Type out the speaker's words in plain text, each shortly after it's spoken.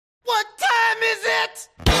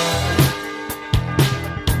Sports!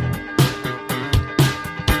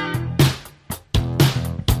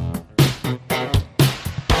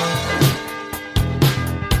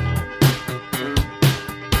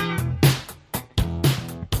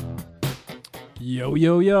 Yo,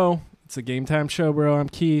 yo, yo. It's a Game Time Show, bro. I'm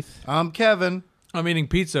Keith. I'm Kevin. I'm eating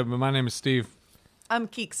pizza, but my name is Steve. I'm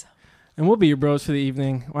Keeks. And we'll be your bros for the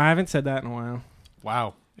evening. Well, I haven't said that in a while.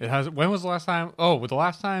 Wow. It has. When was the last time? Oh, the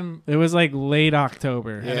last time, It was like late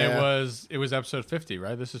October. and Yeah. it was episode 50,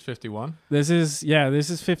 right? This is 51. This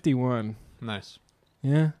is 51. Nice.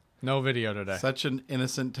 Yeah, No video today. Such an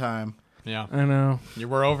innocent time. Yeah, I know.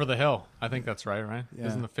 we're over the hill. I think that's right. Yeah.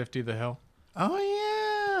 Isn't the 50 the hill? Oh,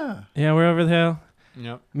 yeah. Yeah, we're over the hill.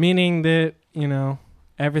 Yep. Meaning that,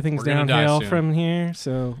 everything's We're gonna die downhill soon. from here.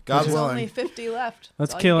 So God There's willing. only 50 left.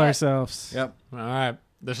 let's That's all kill you get. ourselves. Yep. All right.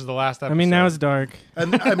 This is the last episode. I mean, now it's dark.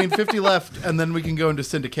 And I mean, 50 left, and then we can go into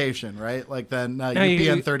syndication, right? Like then No,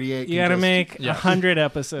 UPN 38. You can got to just- make Yeah. 100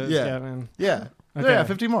 episodes, Yeah. Kevin. Yeah. Okay. Yeah,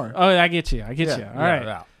 50 more. Oh, I get you. I get Yeah. you. All right.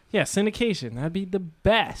 Yeah. Yeah, syndication. That'd be the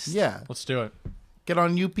best. Yeah. Let's do it. Get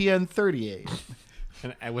on UPN 38.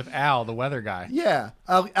 And with Al, the weather guy. Yeah.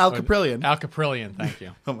 Al Caprillion. Al Caprillion. Thank you.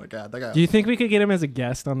 Oh, my God. That guy. Do you think we could get him as a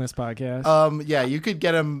guest on this podcast? Yeah, you could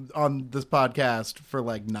get him on this podcast for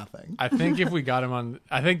like nothing. I think if we got him on,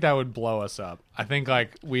 I think that would blow us up. I think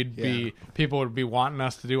like people would be wanting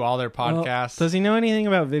us to do all their Well, podcasts. does he know anything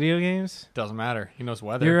about video games? Doesn't matter. He knows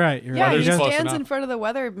weather. You're right. You're Yeah, right. he Weather's does- close stands enough. in front of the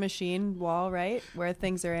weather machine wall, right? Where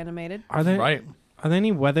things are animated. Are there Right. Are there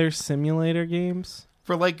any weather simulator games?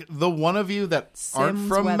 For like the one of you that aren't Sims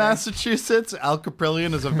from weather. Massachusetts, Al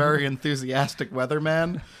Caprillion is a very enthusiastic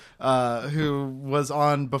weatherman who was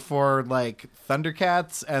on before like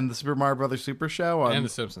Thundercats and the Super Mario Brothers Super Show on, And The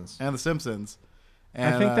Simpsons. and The Simpsons.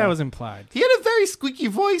 And, I think that was implied. he had a very squeaky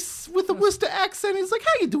voice with a Worcester accent. He's like,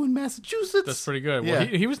 "How you doing, Massachusetts?" That's pretty good. Yeah. Well,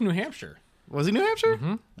 he was New Hampshire. Was he New Hampshire?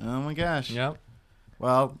 Oh my gosh! Yep.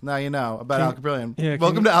 Well, now you know about Al Caprillion. yeah, can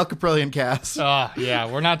Welcome you- to Al Caprillion Cast. Yeah,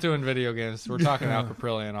 we're not doing video games. We're talking Al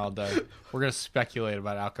Caprillion all day. We're going to speculate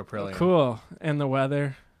about Al Caprillion. Cool. And the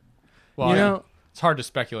weather. Well, You yeah, know- it's hard to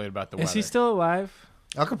speculate about the weather. Is he still alive?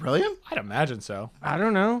 Al Caprillion? I'd imagine so. I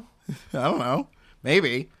don't know. I don't know.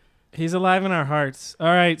 Maybe. He's alive in our hearts. All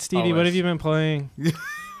right, Stevie, what Always. have you been playing?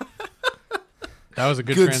 That was a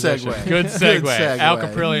good Good transition. segue. Good Good segue. segue. Al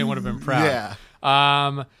Caprillion would have been proud.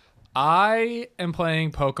 Yeah. I am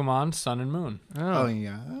playing Pokemon Sun and Moon. Oh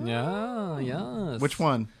yeah. Yeah, yes. Which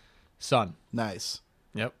one? Sun. Nice.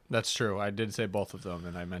 Yep, that's true. I did say both of them,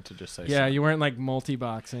 and I meant to just say Yeah, Sun. you weren't like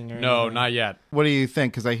multi-boxing or No, anything. not yet. What do you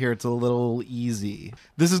think? Because I hear it's a little easy.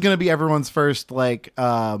 This is going to be everyone's first like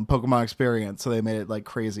Pokemon experience, so they made it like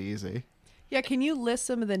crazy easy. Yeah, can you list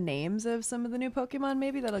some of the names of some of the new Pokemon?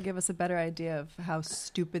 Maybe that'll give us a better idea of how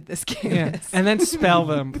stupid this game Yeah, is. and then spell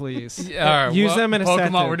them, please. All right, Use well, them in a Pokemon.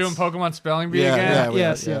 sentence. We're doing Pokemon Spelling Bee Yeah, again. yeah.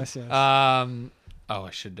 Yes, yeah. yes, yes. Oh,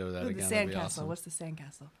 I should do that Ooh, the again. That'd be sandcastle. awesome. What's the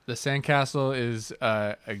sandcastle? The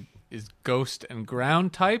Sandcastle is Ghost and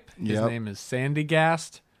Ground type. His Yep. name is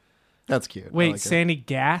Sandygast. That's cute. I Wait, like it. Sandy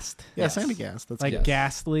Gast? Yeah, Yes. Sandy Gas. That's Like cute.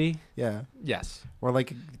 Ghastly? Yeah, Yes, or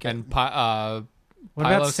like and What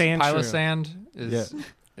about Sandshrew? Pylosand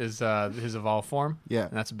is his evolved form. Yeah.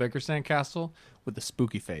 And that's a bigger Sandcastle with a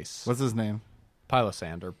spooky face. What's his name?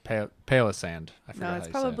 Pylosand or Palosand? I forgot No, how it's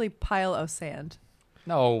you say probably pile o' sand. it.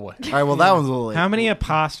 No, All right, well that one's a little. How many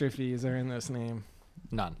apostrophes are in this name?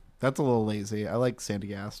 none. That's a little lazy. I like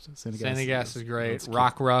Sandygast. Sandygast is great. that's cute.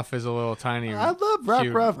 Rockruff is a little tiny. I love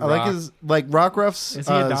cute Rockruff. I like his Rockruff's. Is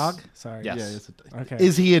he a dog? Sorry. Yes. Yeah, it's Okay.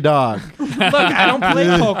 Is he a dog? Look, I don't play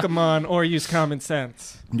Pokemon or use common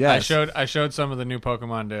sense. Yes. I showed some of the new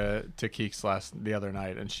Pokemon to Keeks the other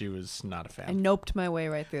night, and she was not a fan. I noped my way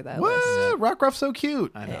right through that list. What? Rockruff's so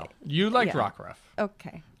cute. I know you like Yeah. Rockruff.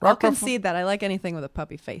 Okay. I'll Rockruff- concede that. I like anything with a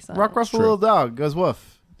puppy face on it. Rockruff's a little dog. Goes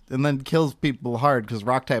woof. And then kills people hard because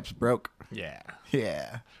rock type's broke. Yeah,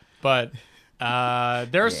 Yeah. but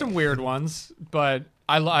there are some weird ones. But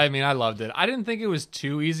I mean, I loved it. I didn't think it was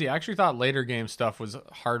too easy. I actually thought later game stuff was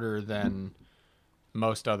harder than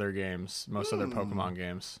most other games, most other Pokemon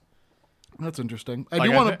games. That's interesting. I Like,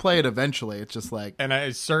 do I want to thi- play it eventually. It's just like, And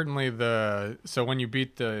it's certainly so when you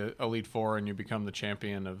beat the Elite Four and you become the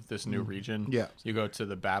champion of this new region, Yeah. you go to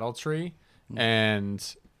the battle tree, and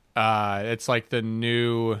it's like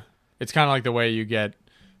it's kind of like the way you get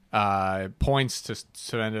points to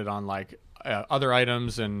spend it on like other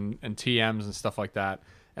items and TMs and stuff like that.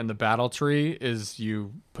 And the battle tree is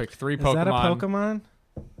you pick 3 Pokemon. Is that a Pokemon?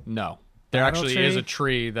 No. There Battle actually tree? is a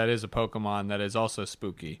tree that is a Pokemon that is also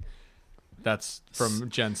spooky. That's from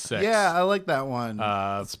Gen 6. yeah, I like that one.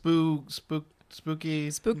 Uh, Spook. spooky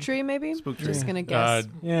Spook tree, maybe. spook tree. Just gonna guess.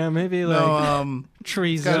 Yeah, maybe like No,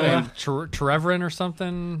 Treezilla. Trevrin or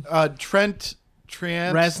something. Trent.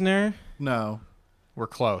 Resner. No. We're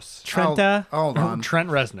close. Trenta. Hold on. Trent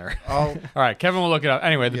Reznor. I'll, All right, Kevin will look it up.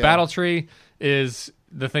 Anyway, the Yeah. battle tree is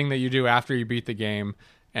the thing that you do after you beat the game,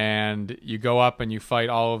 and you go up and you fight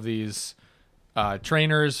all of these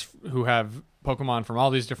trainers who have Pokemon from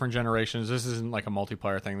all these different generations. This isn't like a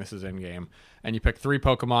multiplayer thing. This is in-game. And you pick 3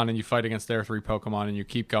 Pokemon, and you fight against their 3 Pokemon, and you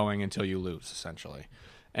keep going until you lose, essentially.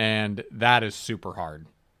 And that is super hard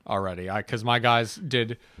already. Because my guys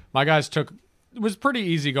took... It was pretty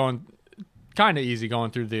easy going... Kind of easy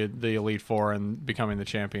going through the Elite Four and becoming the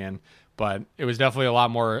champion, but it was definitely a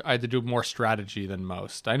lot more. I had to do more strategy than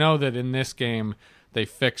most. I know that in this game they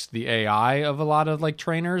fixed the AI of a lot of like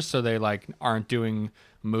trainers, so they like aren't doing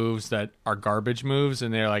moves that are garbage moves,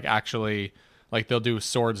 and they're like actually like they'll do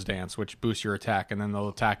Swords Dance, which boosts your attack, and then they'll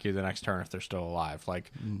attack you the next turn if they're still alive. Like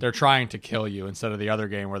they're trying to kill you instead of the other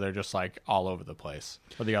game where they're just like all over the place.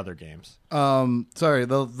 Or the other games. sorry,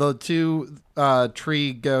 the 2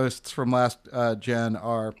 tree ghosts from last gen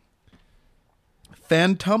are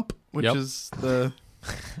Phantump, which Yep. is the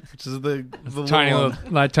Tiny little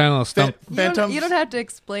one. tiny little stump. Phantump's, You don't have to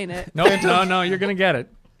explain it. Nope, no, you're gonna get it.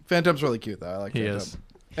 Phantump's really cute though. I like He Phantump. is.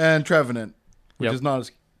 And Trevenant, which Yep. is not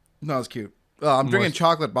as cute. I'm drinking More-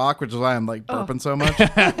 chocolate Bach, which is why I'm like burping so much.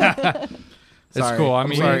 It's Sorry. cool. I'm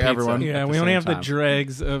I'm sorry, eating everyone. pizza Yeah, at we the only same have the time.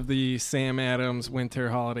 dregs of the Sam Adams Winter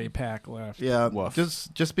Holiday Pack left. Yeah, Woof.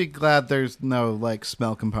 just be glad there's no like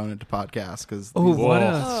smell component to podcasts because Oh, what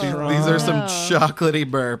a Whoa. strong these are some Wow. chocolatey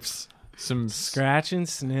burps. Some scratch and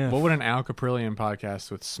sniff. What would an Al Caprillion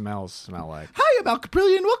podcast with smells smell like? Hi, I'm Al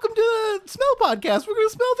Caprillion. Welcome to the Smell Podcast. We're going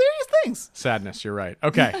to smell various things. Sadness. You're right.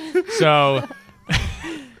 Okay, so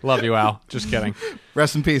love you, Al. Just kidding.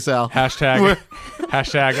 Rest in peace, Al. Hashtag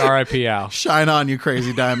RIP Al. Shine on, you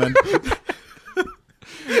crazy diamond.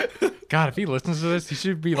 God, if he listens to this, he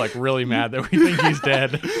should be like really mad that we think he's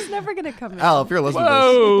dead. He's never gonna come in. Al, if you're listening to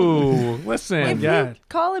Whoa, listen. If God. you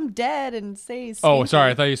call him dead and say he's Oh, stinky-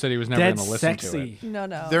 sorry. I thought you said he was never Dead going to listen sexy. to it. No,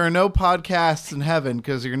 no. this, there are no podcasts in heaven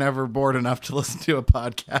because you're never bored enough to listen to a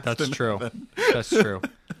podcast. That's in true. heaven. That's true.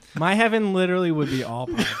 My heaven literally would be all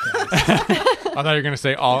podcasts. I thought you were going to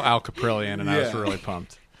say all Al Caprillion, and I was Yeah. really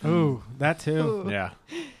pumped. Ooh, that too. Ooh. Yeah.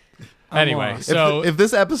 I'm Anyway, lost. so if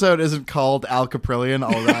this episode isn't called Al Caprillion,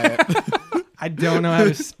 I'll riot. I don't know how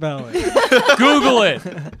to spell it. Google it.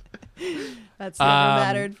 That's never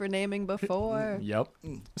mattered for naming before. Yep.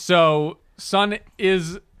 So Sun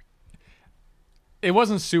is. It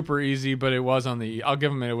wasn't super easy, but it was on the. I'll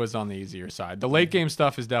give him it was on the easier side. The late game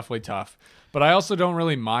stuff is definitely tough, but I also don't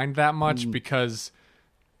really mind that much because,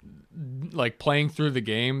 like playing through the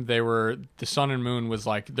game, the Sun and Moon was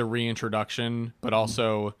like the reintroduction, but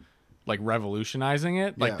also like revolutionizing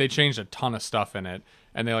it. Like Yeah. they changed a ton of stuff in it,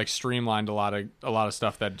 and they like streamlined a lot of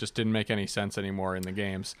stuff that just didn't make any sense anymore in the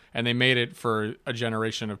games, and they made it for a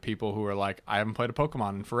generation of people who are like, I haven't played a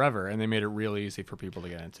Pokemon in forever, and they made it really easy for people to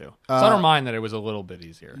get into. So I don't mind that it was a little bit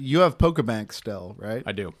easier. You have Pokebank still, right?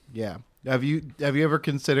 I do. Yeah. Have you ever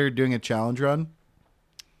considered doing a challenge run?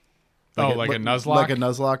 Like a Nuzlocke? Like a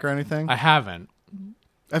Nuzlocke or anything? I haven't.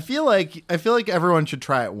 I feel like everyone should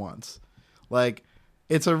try it once. Like,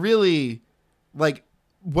 it's a really like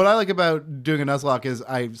what I like about doing a Nuzlocke is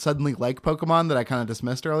I suddenly like Pokemon that I kind of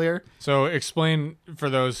dismissed earlier. So explain for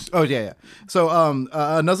those. Oh yeah. So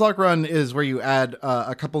a Nuzlocke run is where you add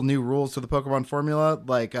a couple new rules to the Pokemon formula.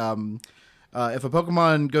 Like if a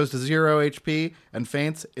Pokemon goes to 0 HP and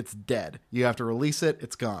faints, it's dead. You have to release it.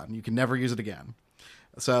 It's gone. You can never use it again.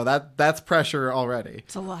 So that's pressure already.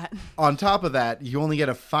 It's a lot. On top of that, you only get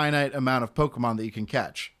a finite amount of Pokemon that you can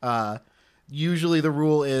catch. Usually the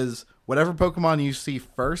rule is whatever Pokemon you see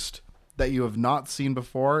first that you have not seen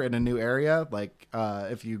before in a new area, like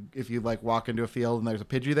if you like walk into a field and there's a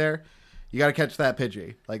Pidgey there, you got to catch that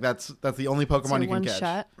Pidgey. Like that's the only Pokemon So you can one catch.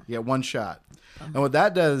 shot? Yeah, one shot. And what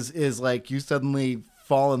that does is like you suddenly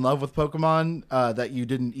fall in love with Pokemon that you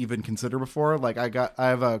didn't even consider before. Like I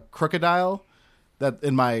have a Crocodile that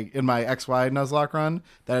in my XY Nuzlocke run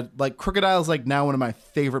that like Crocodile's like now one of my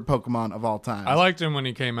favorite Pokemon of all time. I liked him when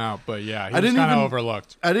he came out, but yeah, he was didn't kind of even-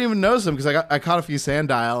 overlooked. I didn't even notice him because I caught a few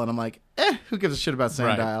Sandile and I'm like, who gives a shit about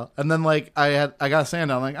Sandile? And then like I got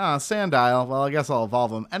Sandile, I'm like, Sandile, well I guess I'll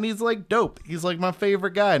evolve him. And he's like dope. He's like my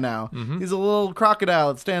favorite guy now. He's a little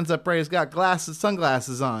crocodile that stands up, he's got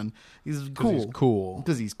sunglasses on. He's cool. He's cool.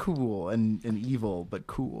 Because he's cool and evil, but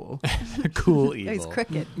cool. Cool Yeah, he's evil.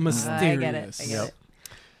 Cricket. Mysterious. I get it. Yep.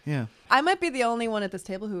 Yeah. I might be the only one at this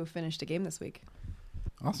table who finished a game this week.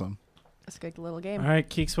 Awesome. It's a good little game. All right,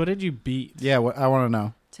 Keeks, what did you beat? Yeah, I want to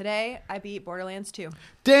know. Today, I beat Borderlands 2.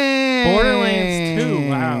 Dang!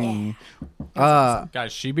 Borderlands 2, wow.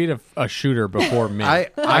 Guys, she beat a shooter before me. I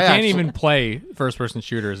can't actually- even play first-person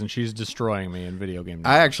shooters, and she's destroying me in video game.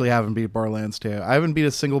 I actually haven't beat Borderlands 2. I haven't beat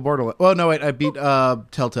a single Borderlands. Well, no, wait. I beat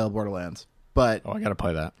Telltale Borderlands. But I gotta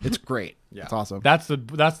play that. it's great. Yeah, It's awesome. That's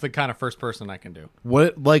the kind of first person I can do.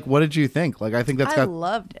 What did you think? Like, I think that's I got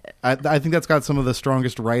loved it. I think that's got some of the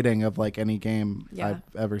strongest writing of like any game Yeah. I've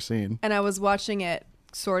ever seen. And I was watching it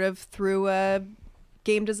sort of through a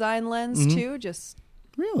game design lens, too, just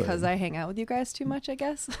Really? because I hang out with you guys too much, I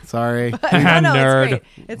guess. Sorry. No, Nerd. it's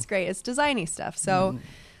great. It's great. It's designy stuff. So,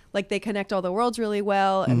 like, they connect all the worlds really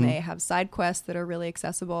well, and they have side quests that are really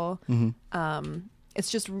accessible.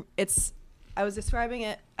 I was describing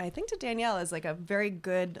it, I think, to Danielle as like a very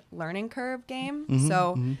good learning curve game.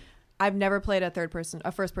 So, I've never played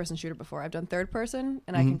a first person shooter before. I've done third person,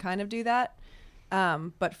 and I can kind of do that.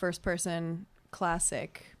 But first person,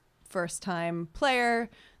 classic, first time player,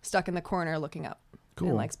 stuck in the corner looking up. Cool.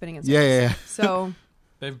 And like spinning in circles. Yeah. So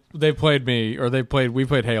They've played me, or we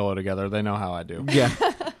played Halo together. They know how I do. Yeah.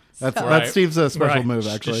 That's Right. Steve's special Where I move,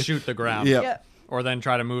 just actually. shoot the ground. Yeah. yeah. Or then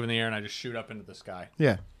try to move in the air, and I just shoot up into the sky.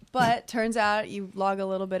 Yeah. But turns out you log a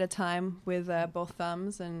little bit of time with both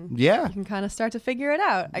thumbs, and Yeah. you can kind of start to figure it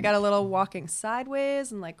out. I got a little walking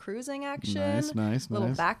sideways and like cruising action. Nice. Little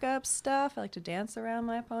backup stuff. I like to dance around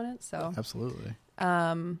my opponent. So, Absolutely.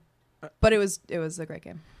 but it was a great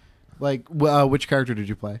game. Like, which character did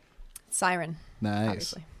you play? Siren, Nice.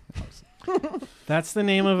 obviously. That's the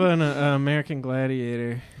name of an American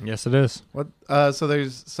Gladiator. Yes, it is. What? So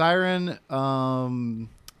there's Siren.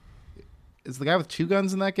 Is the guy with two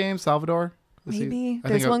guns in that game Salvador? Is he- Maybe I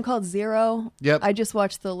there's think one called Zero. Yep. I just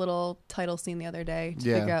watched the little title scene the other day to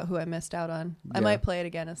Yeah. figure out who I missed out on. I Yeah. might play it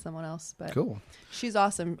again as someone else, but Cool. she's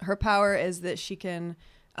awesome. Her power is that she can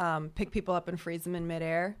pick people up and freeze them in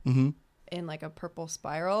midair in like a purple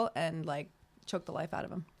spiral and like choke the life out of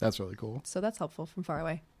them. That's really cool. So that's helpful from far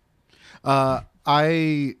away.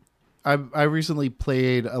 I recently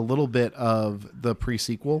played a little bit of the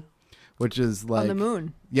pre-sequel, which is like On the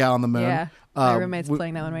moon. Yeah, on the moon. Yeah. My roommate's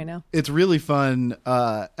playing that one right now. It's really fun,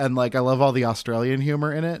 and like I love all the Australian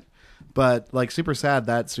humor in it. But like super sad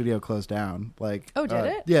that studio closed down. Like, Oh, did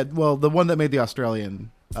it? Yeah. Well, the one that made the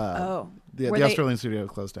Australian. Oh. The Were they- Australian studio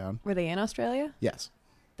closed down. Were they in Australia? Yes.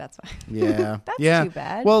 That's fine. Yeah. That's yeah. too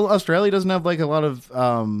bad. Well, Australia doesn't have like a lot of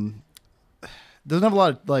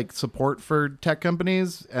like support for tech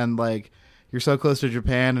companies, and like you're so close to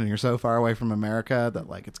Japan and you're so far away from America that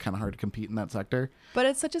like it's kind of hard to compete in that sector. But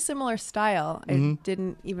it's such a similar style. I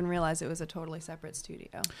didn't even realize it was a totally separate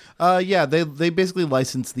studio. Yeah, they basically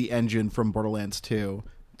licensed the engine from Borderlands 2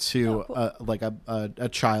 to like a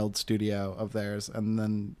child studio of theirs, and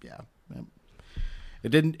then it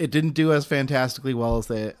didn't do as fantastically well as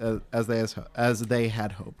they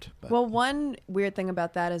had hoped. But. Well, one weird thing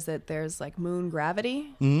about that is that there's like moon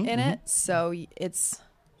gravity in it, so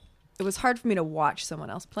it was hard for me to watch someone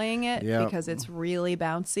else playing it because it's really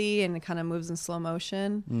bouncy and it kind of moves in slow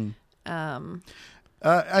motion. I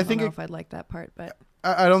I think don't know if I'd like that part, but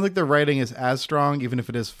I don't think the writing is as strong, even if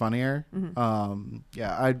it is funnier.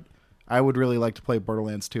 I would really like to play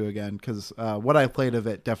Borderlands 2 again because what I played of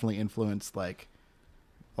it definitely influenced like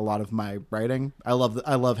a lot of my writing. I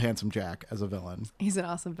love Handsome Jack as a villain. he's an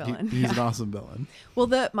awesome villain. He's an awesome villain.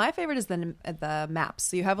 Well, my favorite is the maps.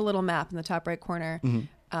 So you have a little map in the top right corner.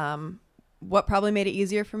 What probably made it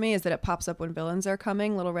easier for me is that it pops up when villains are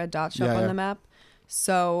coming. Little red dots show up on the map.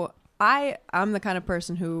 So I'm the kind of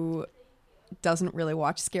person who doesn't really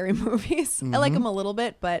watch scary movies. I like them a little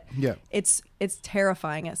bit, but it's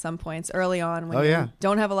terrifying at some points early on when you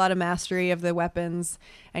don't have a lot of mastery of the weapons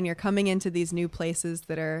and you're coming into these new places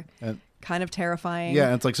that are kind of terrifying. Yeah,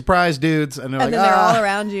 and it's like surprise dudes, and they're And like, then they're all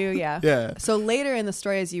around you. Yeah. Yeah. So later in the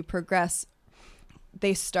story, as you progress,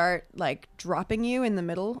 they start like dropping you in the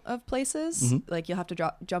middle of places. Like you'll have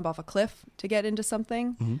to jump off a cliff to get into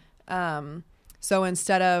something. So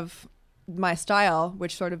instead of my style,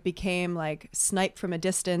 which sort of became like snipe from a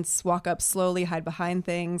distance, walk up slowly, hide behind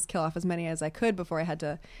things, kill off as many as I could before I had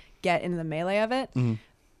to get into the melee of it.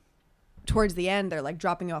 Towards the end, they're like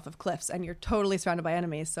dropping you off of cliffs and you're totally surrounded by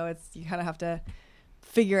enemies. So you kind of have to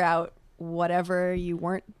figure out whatever you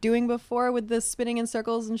weren't doing before with the spinning in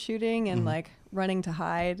circles and shooting and like running to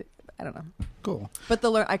hide. I don't know. cool. But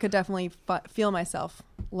I could definitely feel myself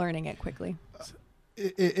learning it quickly.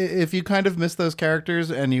 If you kind of miss those characters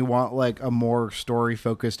and you want like a more story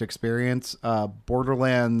focused experience,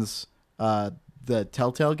 Borderlands, the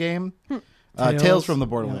Telltale game, Tales from the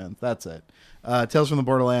Borderlands. That's it. Tales from the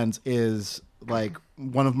Borderlands is like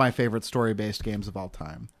one of my favorite story-based games of all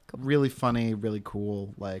time. Cool. Really funny, really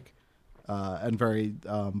cool, like, and very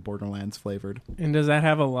Borderlands flavored. And does that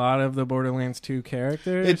have a lot of the Borderlands 2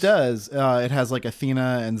 characters? It does. It has like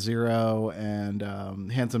Athena and Zero, and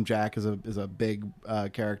Handsome Jack is a big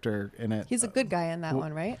character in it. He's a good guy in that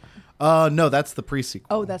one, right? No, that's the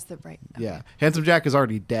pre-sequel. Oh, that's the right. Okay. Yeah. Handsome Jack is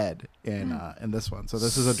already dead in this one, so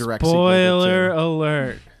this is a direct Spoiler sequel.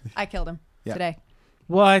 alert. I killed him Yeah. today.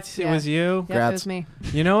 What? It Yeah. was you? Yep, Grats. it was me.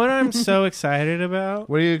 You know what I'm so excited about?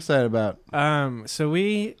 What are you excited about? So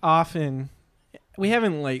we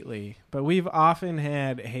haven't lately, but we've often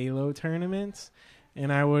had Halo tournaments,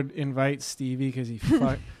 and I would invite Stevie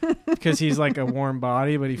because he's like a warm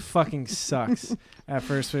body, but he fucking sucks at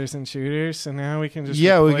first-person shooters. So now we can just We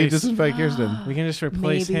replace, can just invite Kirsten. we can just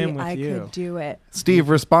replace Maybe him with I you. could do it. Steve,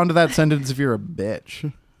 respond to that sentence if you're a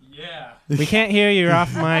bitch. Yeah. We can't hear you. You're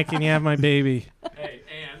off mic, and you have my baby Hey,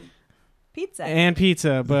 and Pizza. and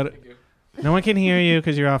pizza, but no one can hear you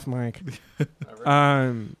because you're off mic.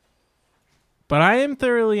 But I am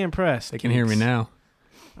thoroughly impressed. they can hear me now.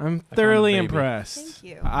 I'm found a thoroughly baby. impressed. Thank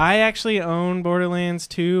you. I actually own Borderlands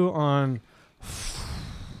 2 on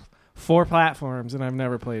 4 platforms, and I've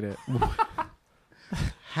never played it.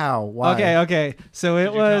 How? Why? Okay. So it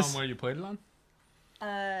Did you was. tell them where you played it on?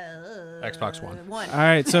 Xbox One. One. All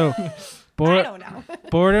right, so I don't know.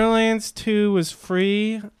 Borderlands 2 was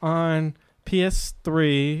free on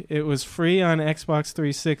PS3. It was free on Xbox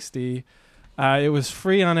 360. It was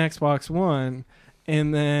free on Xbox One,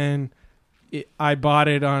 and then I bought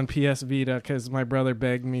it on PS Vita because my brother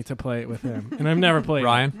begged me to play it with him, and I've never played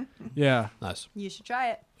Ryan? it. Yeah. Nice. You should try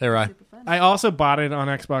it. Hey, Ryan. Super fun. I also bought it on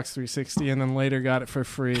Xbox 360 and then later got it for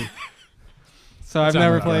free. So I've Sounds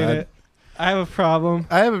never like played God. it. I have a problem.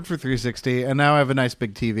 I have it for 360, and now I have a nice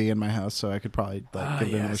big TV in my house, so I could probably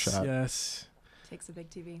give it a shot. Yes. Takes a big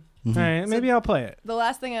TV. Mhm. All right, maybe I'll play it. The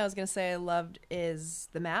last thing I was going to say I loved is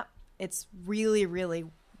the map. It's really, really,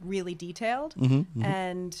 really detailed. Mhm, mhm.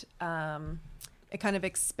 And it kind of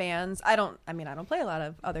expands. I don't play a lot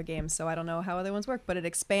of other games, so I don't know how other ones work, but it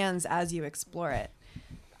expands as you explore it.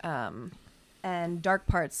 And dark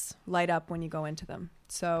parts light up when you go into them.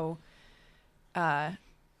 So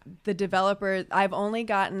the developer, I've only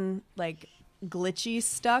gotten like glitchy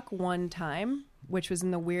stuck one time, which was in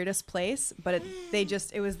the weirdest place, but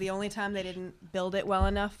it was the only time they didn't build it well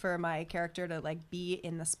enough for my character to like be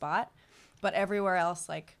in the spot. But everywhere else,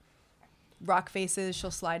 like rock faces, she'll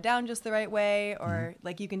slide down just the right way, or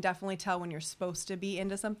like you can definitely tell when you're supposed to be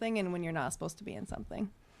into something and when you're not supposed to be in something.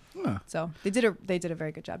 Huh. So they did a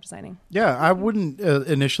very good job designing. Yeah, I wouldn't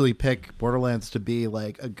initially pick Borderlands to be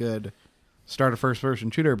like a good start a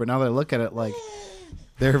first-person shooter, but now that I look at it, like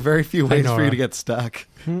there are very few ways for you to get stuck.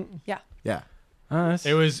 Yeah. Yeah.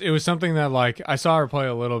 It was something that like I saw her play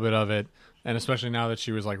a little bit of it, and especially now that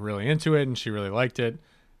she was like really into it and she really liked it.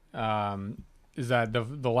 Is that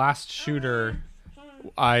the last shooter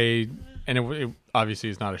it obviously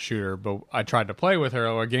is not a shooter, but I tried to play with her.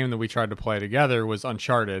 A game that we tried to play together was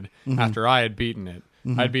Uncharted. After I had beaten it,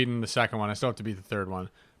 I'd beaten the second one. I still have to beat the third one,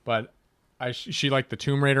 but she liked the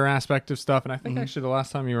Tomb Raider aspect of stuff, and I think actually the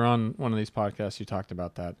last time you were on one of these podcasts, you talked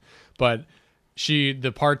about that. But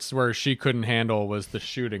the parts where she couldn't handle was the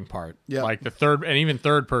shooting part, like the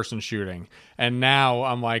third person shooting. And now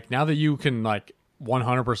I'm like, now that you can like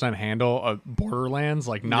 100% handle a Borderlands,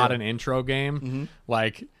 like not an intro game,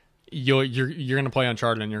 like you're gonna play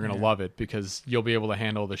Uncharted and you're gonna love it because you'll be able to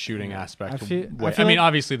handle the shooting aspect. I mean,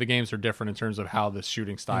 obviously the games are different in terms of how the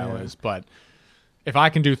shooting style is, but if I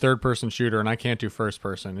can do third person shooter and I can't do first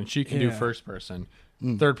person, and she can do first person,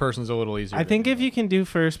 third person's a little easier. I think if you can do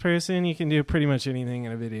first person, you can do pretty much anything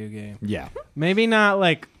in a video game. yeah, Maybe not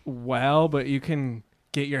like well, but you can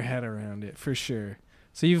get your head around it for sure.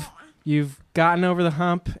 So you've gotten over the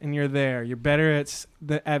hump and you're there. You're better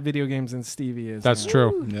at video games than Stevie is. that's now.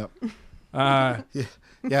 true. Yep.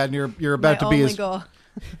 Yeah, and you're about to My be only his goal.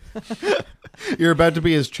 you're about to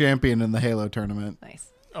be his champion in the Halo tournament. Nice.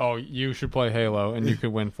 Oh, you should play Halo and you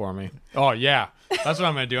could win for me. Oh yeah, that's what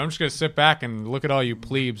I'm gonna do. I'm just gonna sit back and look at all you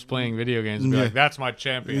plebes playing video games and be like, "That's my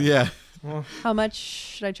champion." Yeah, How much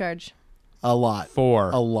should I charge? a lot. A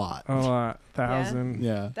lot. a lot, 1,000.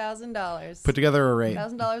 Yeah. $1,000. Put together a rate.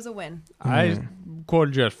 $1,000 a win. I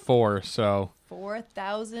quoted you at 4, so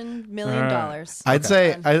 $4,000 million. I'd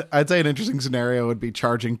say an interesting scenario would be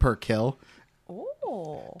charging per kill,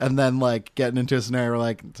 Oh. and then like getting into a scenario where,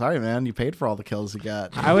 like, sorry man, you paid for all the kills you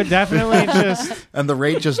got, I would definitely just and the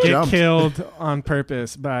rate just get jumped. killed on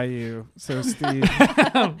purpose by you. So Steve, be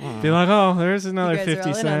like, oh, there's another You guys 50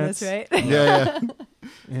 are all in on cents. this, right? Yeah,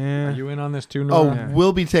 Yeah. Are you in on this too, Oh, Nora? Yeah.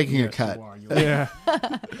 we'll be taking a Yes, cut. you are. You Yeah. You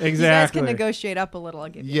guys Exactly. can negotiate up a little. I'll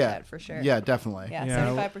give you Yeah, that for sure. Yeah, definitely. Yeah, Yeah,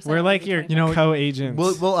 75%. we're like your You know, co-agents.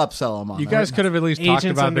 We'll upsell them on You that. guys could have at least talked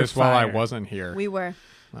Agents about under this while I fire. wasn't here. We were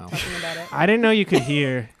Wow. talking about it. I didn't know you could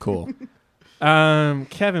hear. Cool.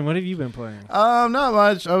 Kevin, what have you been playing? Not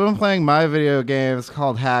much. I've been playing my video game. It's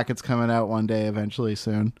called Hack. It's coming out one day eventually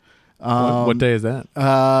soon. What day is that?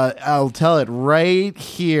 I'll tell it right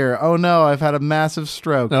here. Oh no, I've had a massive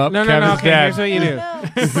stroke. Oh, No, Kevin's okay, dead. here's what you do.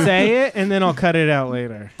 No. Say it, and then I'll cut it out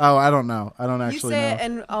later. Oh, I don't know. I don't You actually say know. it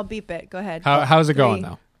and I'll beep it. Go ahead. How's it going, Three.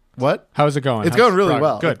 though? What? How's it going? It's How's going really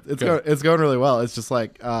progress? well. Good. It's going really well. It's just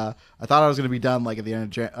like I thought I was going to be done like at the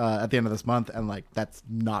end of this month, and like that's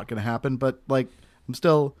not going to happen. But like it's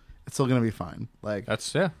still going to be fine. Like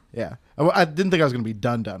That's yeah. I didn't think I was going to be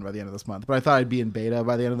done by the end of this month, but I thought I'd be in beta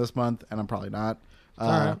by the end of this month, and I'm probably not. all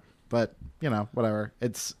right. But you know, whatever.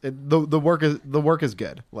 The work is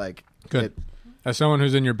good. Like Good. it- As someone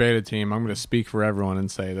who's in your beta team, I'm going to speak for everyone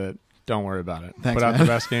and say that don't worry about it. Thanks, Put out man. the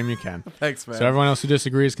best game you can. Thanks, man. So everyone else who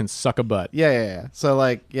disagrees can suck a butt. Yeah. So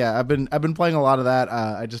like, yeah, I've been playing a lot of that.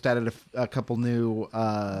 I just added a couple new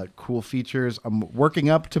cool features. I'm working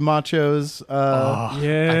up to Macho's. Oh,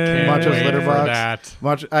 Yeah. I can't Macho's wait litter for box. that.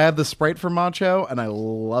 Macho, I have the Sprite for Macho, and I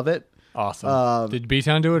love it. Awesome. Did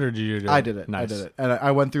B-Town do it or did you do it? I did it. Nice. I did it, and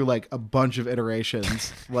I went through like a bunch of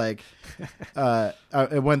iterations. Like,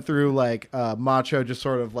 it went through like Macho just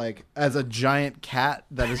sort of like as a giant cat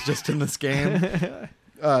that is just in this game.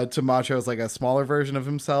 To Macho as like a smaller version of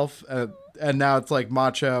himself, and now it's like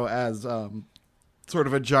Macho as sort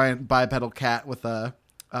of a giant bipedal cat with a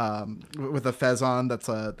fez on. That's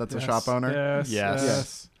a Yes, shop owner. Yes. Yes.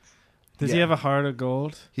 Yes. Does he Yeah. have a heart of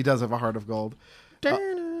gold? He does have a heart of gold.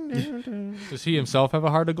 Does he himself have a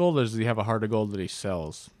heart of gold or does he have a heart of gold that he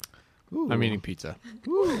sells? I'm eating pizza.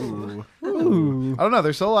 Ooh. Ooh. I don't know.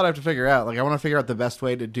 There's still a lot I have to figure out. Like, I want to figure out the best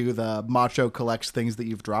way to do the Macho collects things that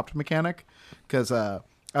you've dropped mechanic, because I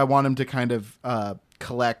want him to kind of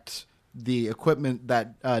collect the equipment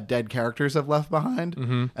that dead characters have left behind,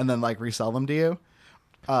 and then like resell them to you.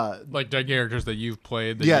 Like dead characters that you've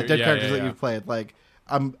played. That Dead characters that you've played. Like,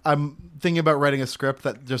 I'm thinking about writing a script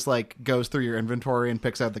that just like goes through your inventory and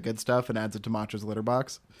picks out the good stuff and adds it to Macho's litter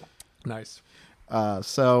box. Nice.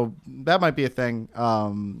 So that might be a thing.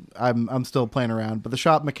 I'm still playing around, but the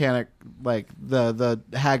shop mechanic, like the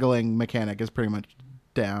haggling mechanic, is pretty much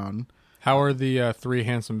down. How are the 3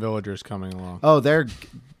 handsome villagers coming along? Oh, they're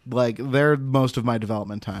most of my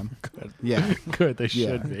development time. Good. Yeah, Good. They yeah,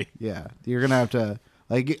 should be. yeah. You're gonna have to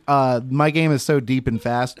like. My game is so deep and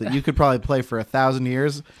fast that you could probably play for 1,000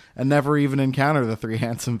 years and never even encounter the 3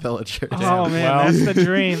 handsome villagers. Oh man, Well- that's the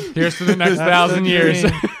dream. Here's to the next That's the 1,000 years.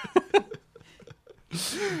 dream.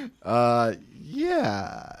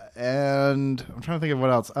 Yeah, and I'm trying to think of what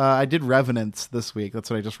else. I did Revenants this week. That's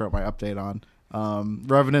what I just wrote my update on.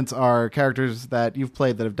 Revenants are characters that you've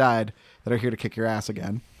played that have died that are here to kick your ass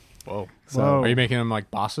again. Whoa. So Whoa. Are you making them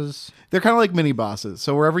like bosses? they're kind of like mini bosses.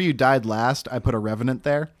 So wherever you died last, I put a Revenant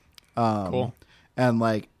there. Cool. And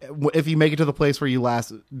like, if you make it to the place where you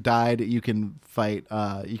last died, you can fight.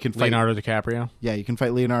 You can fight. Leonardo DiCaprio? Yeah, you can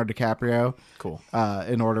fight Leonardo DiCaprio. Cool.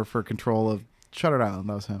 In order for control of Shutter Island.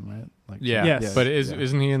 That was him, right? Like, Yeah. Yes. But yeah.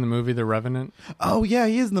 isn't he in the movie The Revenant? Oh yeah,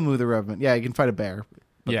 he is in the movie The Revenant. Yeah, you can fight a bear.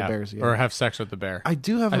 But yeah. the bears, yeah. Or have sex with the bear. I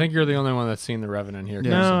do have. I think you're the only one that's seen The Revenant here.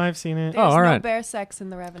 Yeah. No, I've seen it. There's all no right. bear sex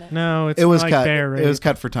in The Revenant. No, it's it was like cut. bear rape. It was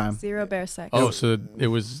cut for time. Zero bear sex. Oh, so it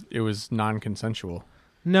was non-consensual.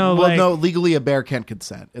 No, well, like, no, legally a bear can't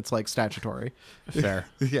consent. It's like statutory. Fair.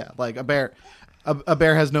 Yeah, like a bear. A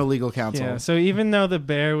bear has no legal counsel. Yeah, so even though the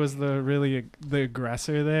bear was the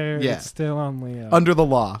aggressor there, Yeah. it's still on Leo. Under the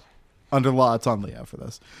law, it's on Leo for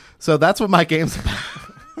this. So that's what my game's about.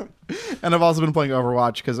 And I've also been playing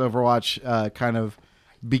Overwatch because Overwatch kind of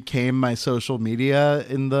became my social media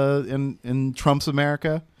in Trump's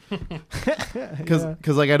America.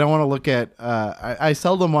 Because like I don't want to look at I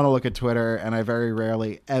seldom want to look at Twitter, and I very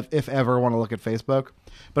rarely, if ever, want to look at Facebook,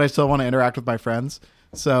 but I still want to interact with my friends.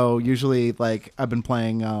 So usually, like, I've been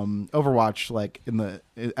playing Overwatch like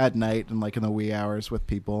at night and like in the wee hours with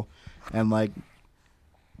people, and like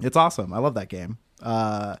it's awesome. I love that game.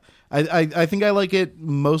 I think I like it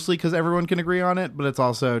mostly because everyone can agree on it, but it's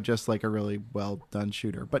also just like a really well done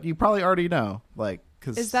shooter. But you probably already know, like,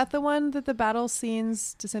 because Is that the one that the battle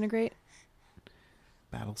scenes disintegrate?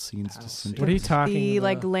 Battle scenes disintegrate. What are you talking The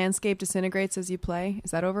about? landscape disintegrates as you play.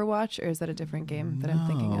 Is that Overwatch or is that a different game that I'm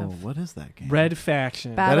thinking of? What is that game? Red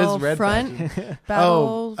Faction. That is Red Battlefront,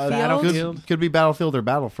 Oh, Battlefield. Battlefield. could be Battlefield or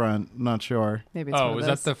Battlefront. I'm not sure. Maybe it's one Oh, of was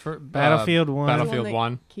those. that the Battlefield 1. Battlefield that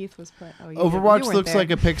 1? Keith was playing. Oh, Overwatch you looks weren't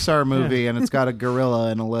like a Pixar movie, and it's got a gorilla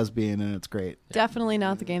and a lesbian, and it's great. definitely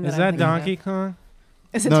not the game. Is I'm that thinking Donkey of. Kong?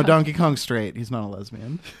 Is it No, Donkey Kong's straight. He's not a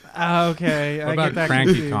lesbian. Okay. What I about get that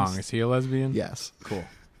Cranky confused. Kong? Is he a lesbian? Yes. Cool.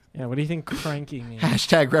 Yeah, what do you think cranky means?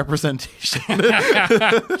 Hashtag representation.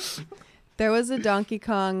 There was a Donkey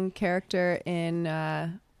Kong character in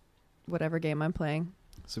whatever game I'm playing.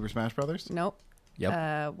 Super Smash Brothers. Nope.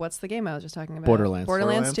 Yep. What's the game I was just talking about? Borderlands.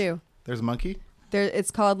 Borderlands 2. There's a monkey.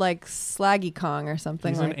 It's called like Slaggy Kong or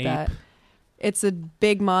something He's an like ape. that. It's a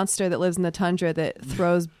big monster that lives in the tundra that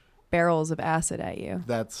throws barrels of acid at you.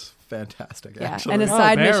 That's fantastic. Yeah, Actually. and his Oh,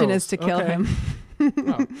 side mission barrels. is to kill Okay. him.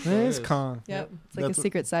 Oh, That is Kong. Yep, it's like That's a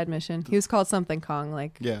secret side mission. He was called something Kong,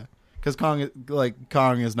 like Yeah, because Kong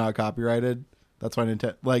is not copyrighted. That's why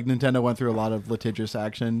Nintendo went through a lot of litigious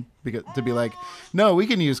action to be like, no, we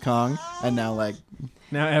can use Kong, and now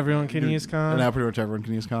Now everyone can use Kong. and now pretty much everyone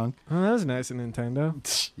can use Kong. Oh, that was nice of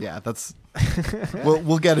Nintendo. Yeah, that's.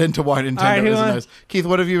 we'll get into why Nintendo All right, who isn't wants- nice. Keith,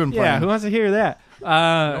 what have you been Yeah, playing? who wants to hear that?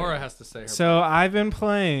 Nora has to say her. So I've been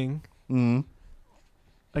playing Mm.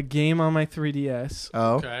 a game on my 3DS,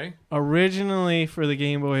 Oh, Okay. originally for the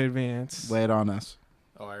Game Boy Advance. lay it on us.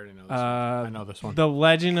 Oh, I already know this one. I know this one. The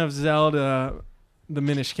Legend of Zelda, the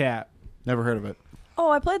Minish Cap. Never heard of it. oh,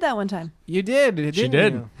 I played that one time. You did. Didn't She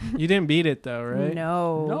did. You? You didn't beat it though, right?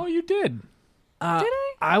 No, No, you did. did I?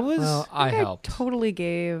 I was. Well, I think helped. Totally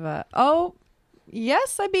gave. Oh,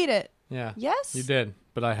 yes, I beat it. Yeah. Yes, You did,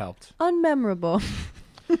 but I helped. Unmemorable.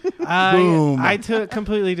 Boom. I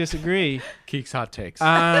completely disagree. Keek's hot takes.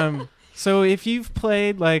 So if you've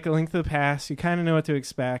played like A Link to the Past, you kind of know what to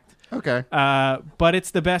expect. Okay. But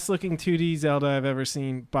it's the best looking 2D Zelda I've ever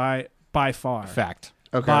seen by far. Fact.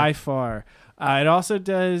 Okay. By far. It also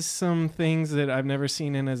does some things that I've never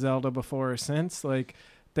seen in a Zelda before or since. Like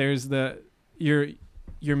there's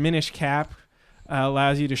your Minish Cap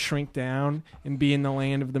allows you to shrink down and be in the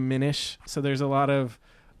land of the Minish. So there's a lot of,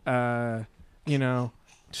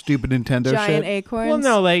 Stupid Nintendo Giant shit. acorns. well,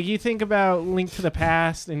 no, like you think about Link to the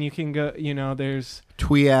Past, and you can go. There's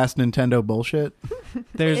Twee ass Nintendo bullshit.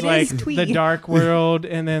 there's It like is twee. the dark world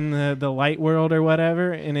and then the light world or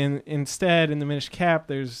whatever, and instead in the Minish Cap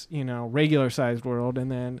there's regular sized world, and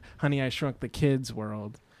then Honey I Shrunk the Kids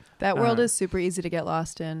world. That world Uh, is super easy to get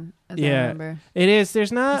lost in, as I Yeah. remember. It is.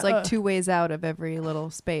 There's not It's like 2 ways out of every little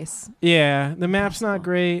space. Yeah, the map's not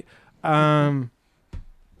great.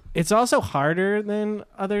 It's also harder than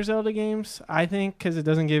other Zelda games, I think, because it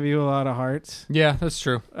doesn't give you a lot of hearts. Yeah, that's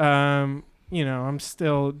true. I'm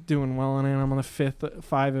still doing well on it. I'm on the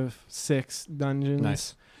 5 of 6 dungeons.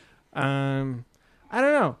 Nice. I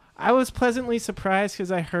don't know. I was pleasantly surprised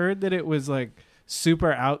because I heard that it was like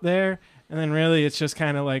super out there, and then really it's just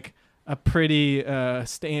kind of like a pretty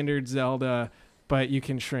standard Zelda, but you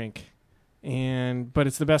can shrink. But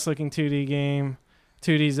it's the best looking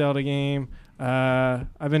 2D Zelda game.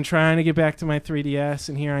 I've been trying to get back to my 3DS,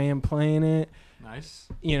 and here I am playing it. Nice.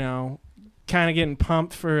 Kind of getting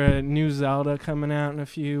pumped for a new Zelda coming out in a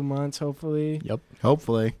few months, hopefully. Yep.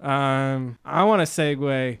 Hopefully. I want to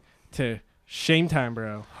segue to Shame Time,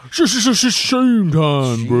 bro. Shame time,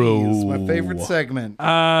 Jeez, my favorite segment.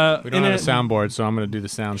 We don't have a soundboard, so I'm going to do the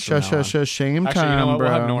sounds from now on. Shame Actually, time, you know what? bro.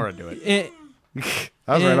 We'll have Nora do it.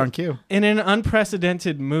 I was right Yeah. on cue. In an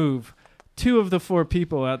unprecedented move, 2 of the 4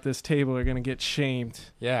 people at this table are going to get shamed.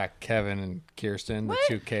 Yeah, Kevin and Kirsten, the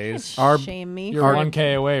 2 Ks. Our- Shame me. You're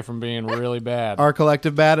 1K away from being really bad. Our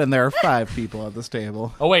collective bad, and there are 5 people at this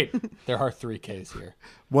table. Oh, wait. There are 3 Ks here.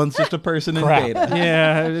 One's just a person in Crap. beta.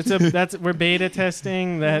 Yeah, we're beta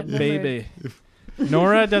testing that baby.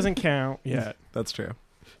 Nora doesn't count yet. That's true.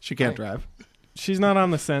 She can't drive. She's not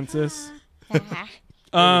on the census.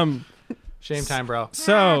 Shame time, bro.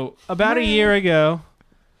 So about a year ago,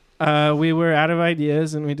 we were out of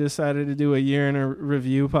ideas, and we decided to do a year in a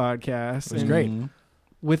review podcast. It was And great. Mhm.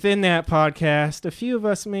 Within that podcast, a few of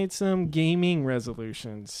us made some gaming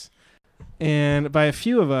resolutions. And by a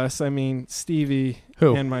few of us, I mean Stevie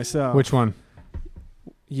Who? and myself. Which one?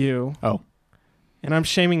 You. Oh. And I'm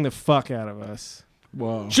shaming the fuck out of us.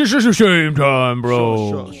 Whoa. Shame time,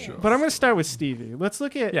 bro. But I'm going to start with Stevie. Let's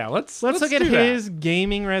look at Yeah, let's look at do that. his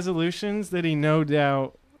gaming resolutions that he no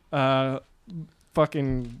doubt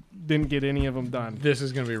fucking didn't get any of them done. This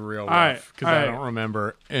is going to be real right, rough because all I right. don't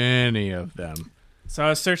remember any of them. So I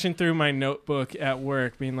was searching through my notebook at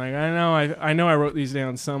work, being like, I know I wrote these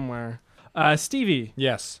down somewhere. Stevie,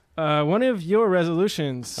 Yes. One of your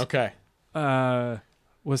resolutions Okay.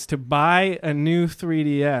 was to buy a new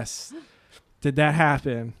 3DS. Did that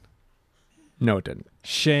happen? No, it didn't.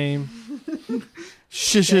 Shame.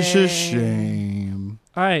 Shame.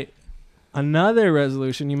 All right. Another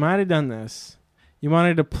resolution. You might have done this. You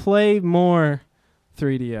wanted to play more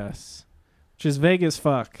 3DS, which is vague as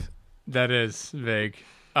fuck. That is vague.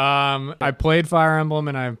 I played Fire Emblem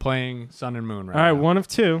and I'm playing Sun and Moon right All right, now. one of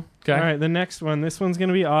two. Okay. All right, the next one. This one's going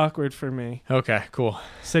to be awkward for me. Okay, cool.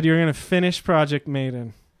 Said you were going to finish Project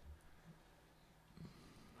Maiden.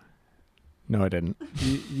 No, I didn't.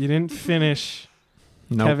 You didn't finish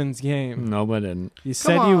Nope. Kevin's game. No, I didn't. You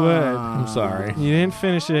said you would. I'm sorry. You didn't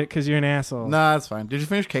finish it because you're an asshole. Nah, that's fine. Did you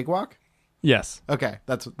finish Cakewalk? Yes. Okay,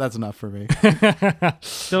 that's enough for me.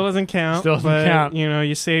 Still doesn't count. Still doesn't but, count. You know,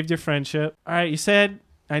 you saved your friendship. All right, you said,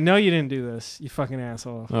 I know you didn't do this, you fucking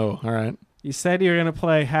asshole. Oh, all right. You said you were going to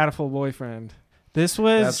play Hatful Boyfriend. This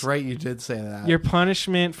was That's right, you did say that. your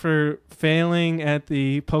punishment for failing at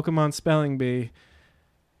the Pokemon spelling bee.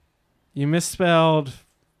 You misspelled,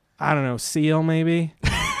 I don't know, seal maybe?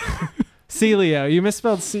 Celio. You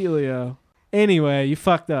misspelled Celio. Anyway, you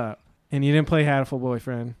fucked up. And you didn't play Hatful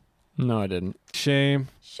Boyfriend. No, I didn't. Shame.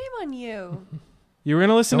 Shame on you. You were going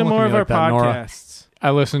to listen Don't to look more at of me our like that, Nora. podcasts. I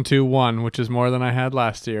listened to one, which is more than I had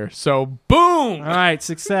last year. So, boom! All right,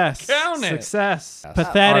 success. Count it. Success. Yes.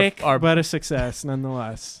 Pathetic, Our- but a success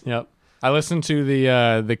nonetheless. Yep. I listened to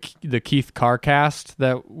the Keith Carcast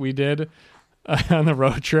that we did on the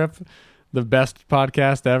road trip. The best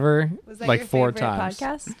podcast ever. Was that like your 4 favorite times.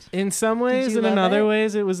 podcast? In some ways, you and in love other it?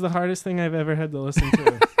 ways, it was the hardest thing I've ever had to listen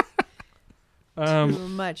to. Too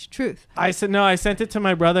much truth. I said no. I sent it to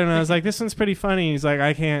my brother, and I was like, "This one's pretty funny." He's like,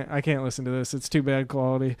 "I can't listen to this. It's too bad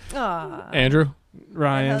quality." Aw. Andrew?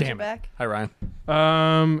 Ryan, Held you Damn it. back. Hi,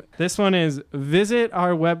 Ryan. this one is visit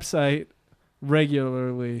our website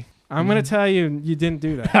regularly. I'm gonna tell you, you didn't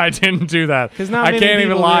do that. I didn't do that. 'Cause not I many can't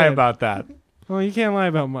even people lie did. about that. Well, you can't lie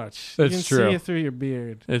about much. That's you can true. See it through your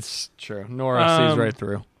beard. It's true. Nora sees right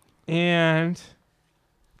through. And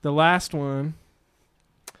the last one,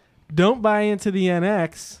 don't buy into the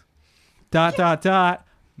NX. ...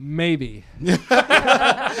 Maybe.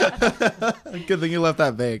 Good thing you left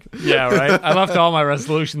that vague. Yeah, right. I left all my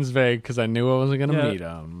resolutions vague because I knew I wasn't going to Yeah. meet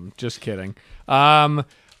them. Just kidding. Are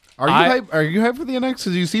you I- hype? Are you hyped for the NX?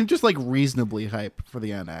 Because you seem just like reasonably hyped for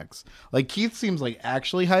the NX. Like Keith seems like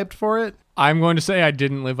actually hyped for it. I'm going to say I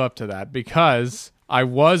didn't live up to that because I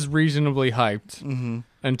was reasonably hyped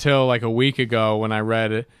until like a week ago when I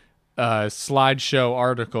read a slideshow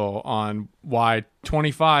article on why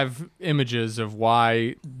 25 images of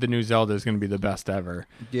why the new Zelda is going to be the best ever.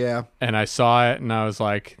 Yeah. And I saw it and I was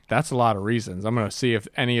like, that's a lot of reasons. I'm going to see if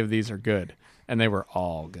any of these are good. And they were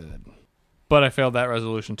all good. But I failed that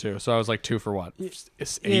resolution too. So I was like 2 for what?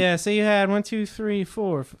 It's 8. Yeah, so you had 1, 2, 3,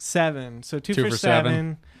 4, 7. So 2 2 for for 7.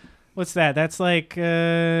 7. What's that? That's like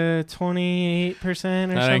 28% or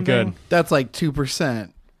something. That ain't good. That's like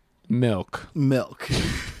 2% Milk. milk.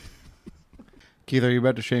 Keith, are you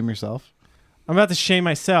about to shame yourself? I'm about to shame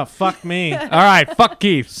myself. Fuck me. All right. Fuck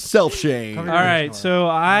Keith. Self shame. All right, so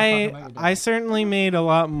I certainly made a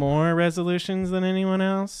lot more resolutions than anyone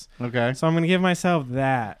else. Okay. So I'm going to give myself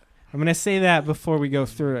that. I'm going to say that before we go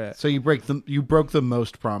through it. So you broke the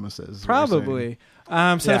most promises. is what you're Probably. So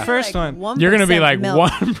Yeah. the first Like one. 1% You're going to be like milk.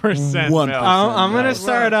 1% One. milk. I'm going to Right.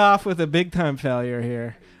 start off with a big time failure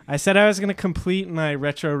here. I said I was going to complete my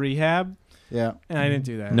retro rehab, Yeah. and I didn't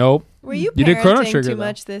do that. Nope. Were you You did Chrono parenting Trigger, too though.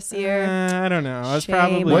 much this year? I don't know. I was Shame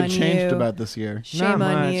probably What on changed you. about this year? Shame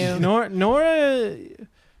not on much. you. Nora,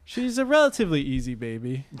 she's a relatively easy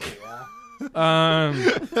baby.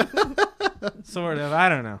 Sort of. I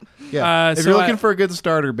don't know. Yeah. If so you're looking I- for a good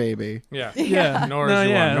starter, baby. Yeah. Yeah. Nora's no, the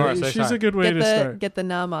yeah. one. Nora, say she's hi. a good way to start. Get the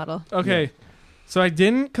nah model. Okay. So I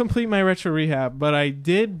didn't complete my retro rehab, but I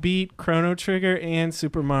did beat Chrono Trigger and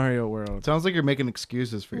Super Mario World. Sounds like you're making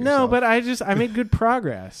excuses for yourself. No, but I made good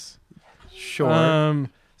progress. Sure.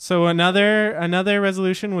 So another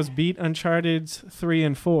resolution was beat Uncharted's 3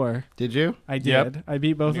 and 4. Did you? I did. Yep. I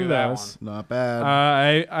beat both Knew of that those. Not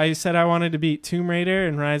bad. I said I wanted to beat Tomb Raider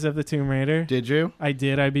and Rise of the Tomb Raider. Did you? I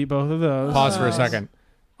did. I beat both of those. Pause for a second.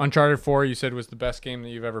 Uncharted 4, you said was the best game that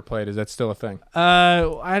you've ever played. Is that still a thing?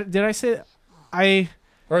 Did I say I?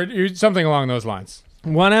 Or something along those lines?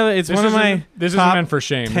 One of it's one of my This top isn't meant for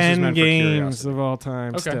shame. This is 10 meant for games curiosity. of all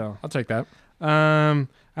time. Okay, Still, I'll take that.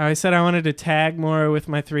 I said I wanted to tag more with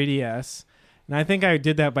my 3DS, and I think I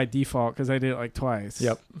did that by default because I did it like twice.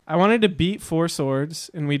 Yep. I wanted to beat Four Swords,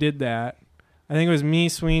 and we did that. I think it was me,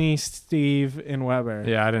 Sweeney, Steve, and Weber.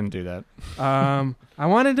 Yeah, I didn't do that. I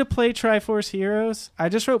wanted to play Triforce Heroes. I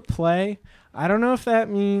just wrote play. I don't know if that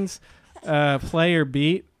means play or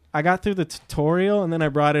beat. I got through the tutorial and then I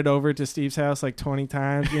brought it over to Steve's house like 20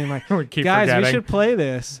 times, being like, Keep guys, we forgetting. should play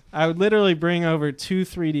this. I would literally bring over 2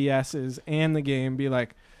 3DSs and the game, be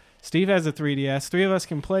like, Steve has a 3DS. 3 of us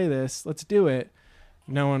can play this. Let's do it.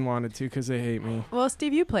 No one wanted to because they hate me. Well,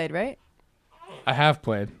 Steve, you played, right? I have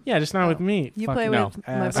played. Yeah, just not with me. You Fucking play no. with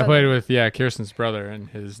my ass. brother. I played with Kirsten's brother and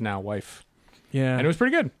his now wife, Yeah. and it was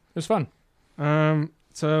pretty good. It was fun.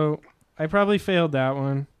 So I probably failed that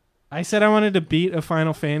one. I said I wanted to beat a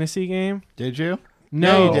Final Fantasy game. Did you?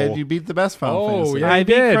 No, Yeah, you did. You beat the best Final Fantasy. yeah. I you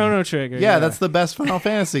beat did. Chrono Trigger. Yeah, that's the best Final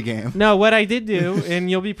Fantasy game. No, what I did do, and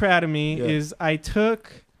you'll be proud of me, Yeah. is I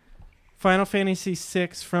took Final Fantasy VI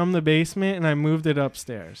from the basement and I moved it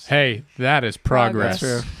upstairs. Hey, that is progress.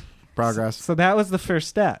 That's true. Progress. So that was the first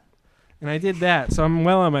step. And I did that, so I'm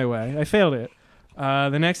well on my way. I failed it. The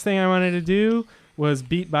next thing I wanted to do was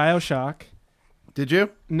beat BioShock. Did you?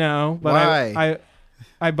 No, but Why?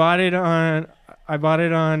 I bought it on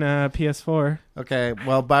PS4. Okay.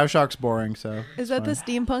 Well, BioShock's boring, so Is that the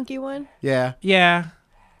steampunky one? yeah. Yeah,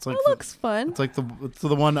 It's like That looks fun. it's like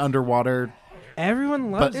the one underwater.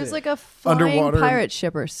 everyone loves There's it. like a flying Underwater- pirate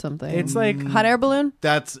ship or something. It's like hot air balloon.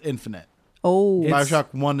 That's infinite. Oh, It's- BioShock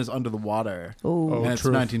 1 is under the water, oh, and it's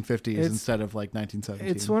truth. 1950s It's- instead of like 1917.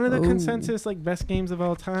 it's one of the Ooh. consensus like best games of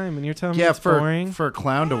all time, and you're telling me yeah it's for boring. for a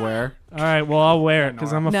clown to wear. All right, well I'll wear it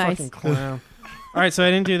because I'm a Nice. fucking clown. All right, so I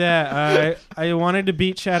didn't do that. I wanted to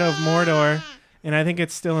beat Shadow of Mordor, and I think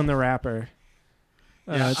it's still in the wrapper.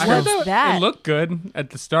 It's I What's heard that? It looked good at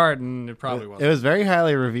the start, and it probably It wasn't. was very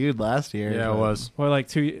highly reviewed last year. Yeah, but- it was. or like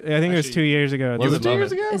 2. I think it was Actually, 2 years ago. Was You it would 2 love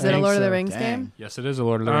years it. ago? is I it a think Lord of the so. Rings Dang. game? Yes, it is a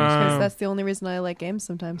Lord of the Rings. Because Um, that's the only reason I like games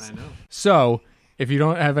sometimes. I know. So, if you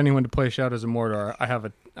don't have anyone to play Shadows of Mordor, I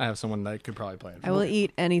have someone that could probably play it. I will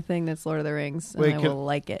eat anything that's Lord of the Rings, and Wait, I can- will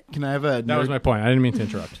like it. Can I have a That was nerd, my point. I didn't mean to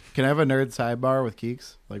interrupt. Can I have a nerd sidebar with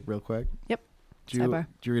Keeks, like real quick? Yep. Did you, Sidebar.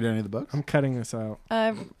 did you read any of the books? I'm cutting this out.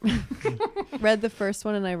 I've read the first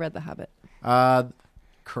one, and I read The Hobbit.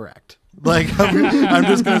 Correct. Like I'm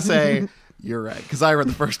just gonna say you're right because I read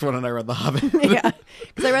the first one and I read The Hobbit. Yeah,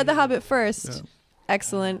 because I read The Hobbit first. Yeah.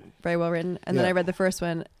 Excellent, very well written, and then Yeah. I read the first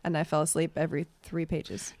one, and I fell asleep every 3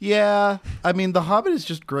 pages. Yeah, I mean The Hobbit is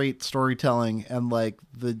just great storytelling and like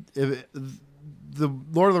the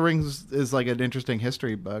Lord of the Rings is like an interesting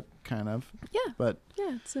history book kind of. Yeah, But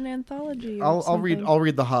yeah, it's an anthology. Or I'll read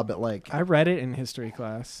something. The Hobbit like. I read it in history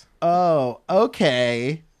class. Oh,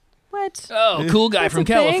 okay. What? Oh, cool guy That's from a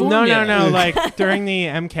thing? California. No. Like during the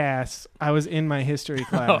MCAS, I was in my history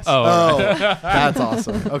class. Oh, that's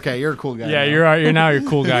awesome. Okay, you're a cool guy. Yeah, now. you're now a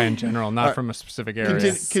cool guy in general, not Alright. from a specific area.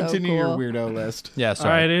 Continue, So continue your cool. weirdo list. Yeah, All right,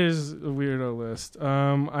 sorry. it is a weirdo list.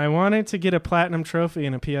 I wanted to get a platinum trophy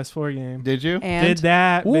in a PS4 game. Did you? And Did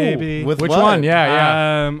that, Ooh, baby. With Which what? one?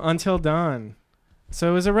 Yeah. Until Dawn. So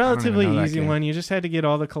it was a even relatively know that easy game. one. You just had to get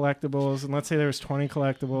all the collectibles, and let's say there was 20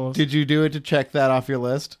 collectibles. Did you do it to check that off your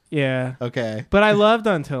list? Yeah. Okay. But I loved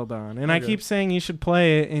Until Dawn, and I Okay. keep saying you should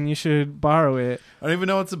play it and you should borrow it. I don't even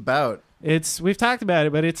know what it's about. We've talked about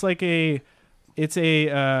it, but it's a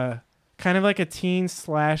kind of like a teen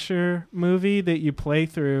slasher movie that you play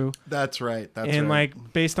through, That's right. That's and right.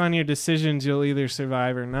 like based on your decisions, you'll either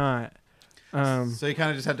survive or not. So you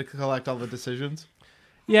kind of just had to collect all the decisions.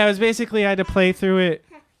 Yeah, it was basically I had to play through it.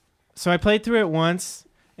 So I played through it once,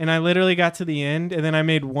 and I literally got to the end, and then I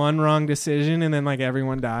made one wrong decision, and then like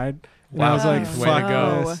everyone died. And I was like, Wow. Way to "Fuck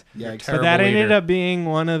go. this." Yeah. You're But terrible that ended leader. up being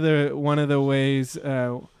one of the ways,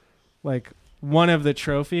 like one of the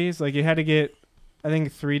trophies. Like you had to get, I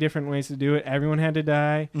think 3 different ways to do it. Everyone had to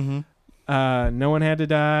die. Mm-hmm. No one had to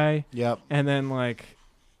die, Yep. and then like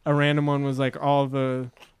a random one was like all the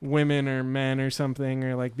women or men or something,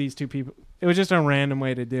 or like these 2 people. It was just a random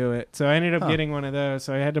way to do it. So I ended up Huh. getting one of those.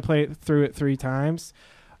 So I had to play it through it 3 times,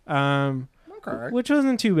 Okay. which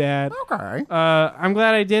wasn't too bad. Okay. I'm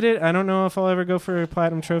glad I did it. I don't know if I'll ever go for a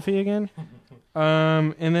platinum trophy again.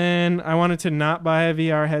 And then I wanted to not buy a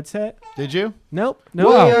VR headset. Did you? Nope, no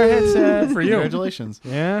Wow. VR headset. For you. Congratulations.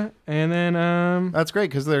 Yeah, and then That's great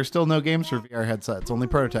because there's still no games for VR headsets, only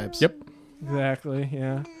prototypes. Yep. exactly,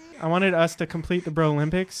 yeah. I wanted us to complete the Bro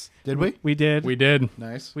Olympics. Did we? We did. We did.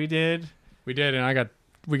 Nice. We did. We did, and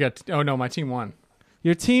we got. Oh no, my team won.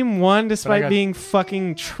 Your team won despite got- being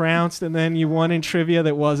fucking trounced, and then you won in trivia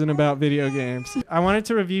that wasn't about video games. I wanted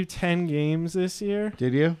to review 10 games this year.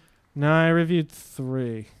 Did you? No, I reviewed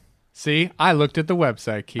 3. See, I looked at the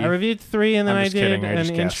website, Keith. I reviewed 3, and then I'm I just did kidding, I an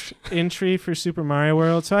just guessed. entry for Super Mario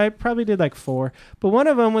World, so I probably did like 4. But one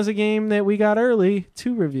of them was a game that we got early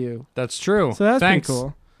to review, That's true. so that's Thanks. pretty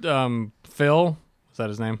cool. Phil, is that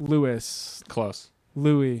his name? Louis. Close.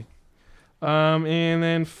 Louis. And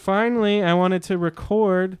then finally, I wanted to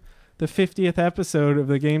record the 50th episode of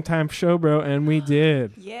the Game Time Show, bro, and we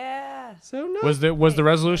did. Yeah. So no, Was the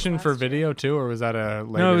resolution for Last year. video too, or was that a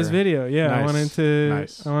later? no, it was video. Yeah,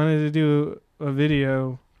 Nice. I wanted to do a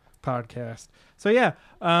video podcast. So yeah,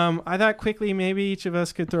 I thought quickly maybe each of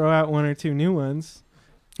us could throw out one or two new ones.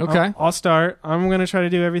 Okay. I'll start. I'm gonna try to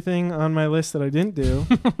do everything on my list that I didn't do.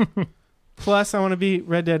 Plus, I want to beat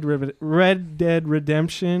Red Dead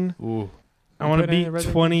Redemption. Ooh. I want to put any beat Red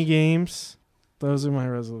Dead 20 games. Those are my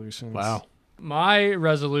resolutions. Wow. My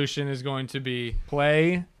resolution is going to be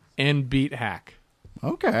play and beat Hack.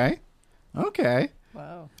 Okay.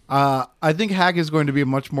 Wow. I think Hack is going to be a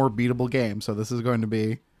much more beatable game, so this is going to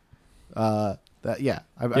be that. Yeah,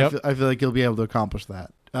 Yep. I feel like you'll be able to accomplish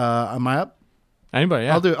that. Am I up? Anybody?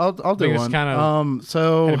 Yeah. I'll do think it's one. kinda-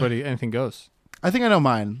 So anything goes. I think I know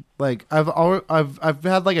mine. Like I've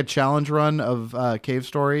had like a challenge run of Cave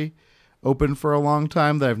Story open for a long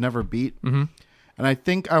time that I've never beat, Mm-hmm. and I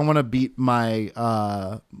think I want to beat my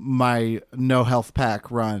my no health pack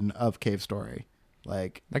run of Cave Story.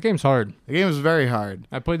 Like That game's hard. the game is very hard.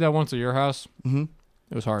 I played that once at your house. Mm-hmm.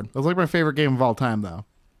 It was hard. It was like my favorite game of all time, though.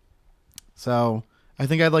 So I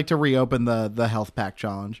think I'd like to reopen the health pack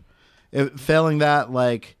challenge. Failing that,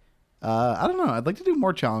 like I don't know, I'd like to do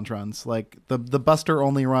more challenge runs. Like the Buster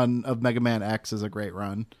only run of Mega Man X is a great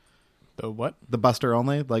run. The what? The Buster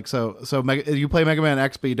only, like so you play Mega Man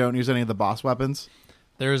X, but you don't use any of the boss weapons.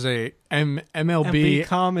 There's a MLB MLB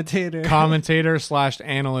commentator. commentator /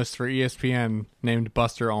 analyst for ESPN named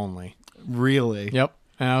Buster Only. Really? Yep.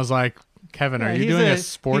 And I was like, Kevin, Yeah, are you he's doing a a-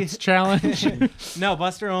 sports challenge? No,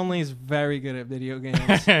 Buster Only is very good at video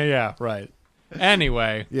games. Yeah, right.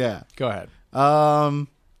 Anyway, Yeah. go ahead.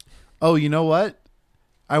 Oh, you know what?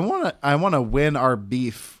 I wanna win our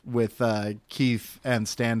beef with Keith and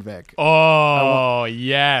Stanvik. Oh,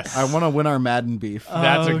 yes. I want to win our Madden beef.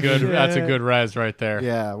 That's Oh, a good. shit. That's a good res right there.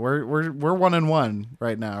 Yeah, we're 1-1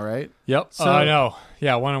 right now, right? Yep. So- I know.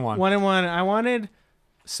 Yeah, 1-1. 1-1.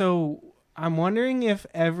 I'm wondering if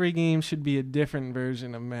every game should be a different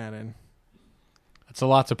version of Madden. It's a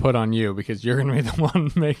lot to put on you because you're gonna be the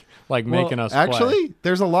one making us play. Actually,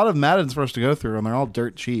 there's a lot of Maddens for us to go through, and they're all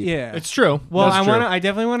dirt cheap. Yeah. It's true. well, That's true. I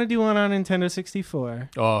definitely want to do one on Nintendo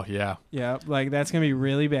 64. Oh yeah. Yeah, like that's gonna be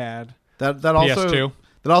really bad. That also PS2.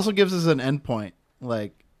 that also gives us an endpoint,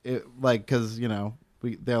 because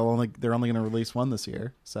they're only going to release one this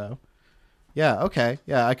year. So, yeah, okay,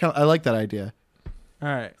 yeah, I like that idea. All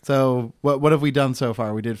right. So, what have we done so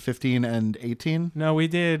far? We did 15 and 18, No, we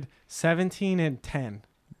did 17 and 10.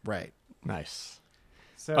 right? Nice.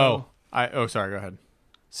 So Sorry. Go ahead.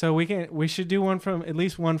 So we should do at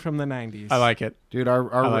least one from the 90s. I like it. Dude,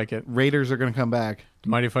 our I like it. Raiders are going to come back.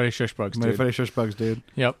 Mighty Fighting Shush Bugs, Mighty dude. Fighting Shush Bugs, dude.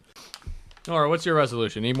 Yep. All right. What's your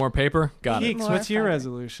resolution? Need more paper? Got it. Geeks, More what's your fun.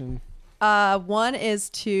 resolution? One is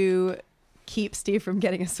to keep Steve from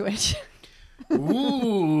getting a Switch.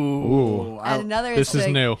 Ooh, And another This is is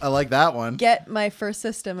to new. I like that one. get my first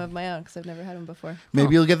system of my own because I've never had one before.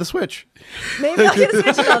 Maybe you'll get the Switch. Maybe I'll get a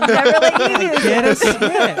Switch and I'll never let you use it. Get a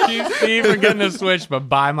Switch. Keep Steve from getting a Switch, but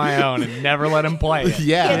buy my own and never let him play it.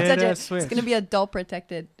 Yeah, Can't touch Get a it. Switch. It's going to be adult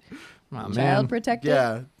protected, Oh, child man. protected.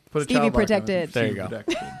 yeah. Put a Stevie child lock on it. protected. There you Stevie go.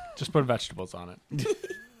 protected. Just put vegetables on it.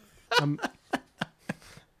 Um,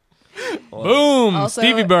 Boom! Also,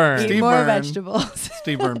 Stevie Burn. Eat Steve more Byrne. vegetables.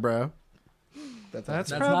 Steve Byrne, bro. That's That's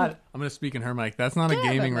probably not. I'm going to speak in her mic. That's not a Yeah,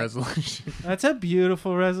 gaming but, like- resolution. that's a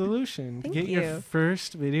beautiful resolution. Thank Get your you.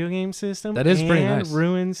 first video game system. That is pretty and nice.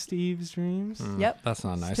 ruin Steve's dreams. Yep. That's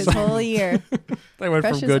not nice. His whole year. They went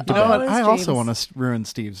from Precious good to You know all what? his I also dreams. want to ruin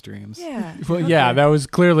Steve's dreams. Yeah. Well, yeah, that was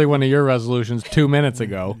clearly one of your resolutions 2 minutes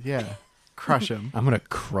ago. Yeah. Crush him. I'm gonna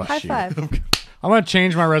crush High you. five. I'm gonna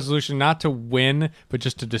change my resolution not to win, but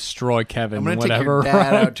just to destroy Kevin. I'm going to take whatever your dad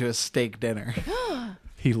round. out to a steak dinner.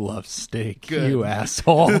 He loves steak. Good. You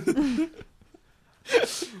asshole.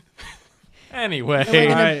 Anyway. And we're going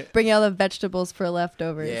Alright. to bring out the vegetables for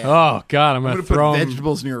leftovers. Yeah. Oh God, I'm I'm gonna going to throw put 'em-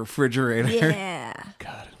 vegetables in your refrigerator. Yeah.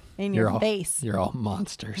 God, In You're your all- face. you're all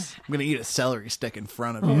monsters. I'm going to eat a celery stick in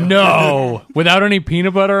front of you. No, without any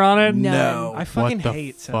peanut butter on it. No. I fucking what the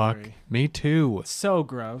hate fuck? celery. Me too. So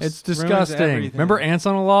gross. It's Ruins disgusting. everything. Remember ants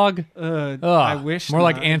on a log? Ugh, Ugh, I wish more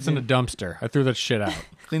like not. ants in a dumpster. I threw that shit out.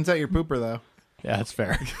 Cleans out your pooper, though. Yeah, that's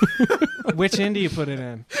fair. Which end do you put it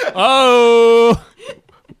in? Oh,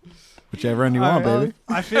 Whichever end you All want, right, baby.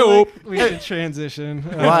 I feel like we should transition.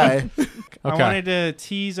 Why? I Okay. wanted to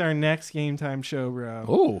tease our next Game Time show, bro.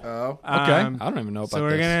 oh, Oh. okay. Um, I don't even know about so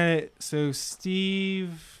we're this. so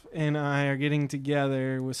Steve and I are getting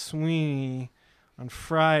together with Sweeney on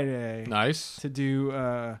Friday Nice. to do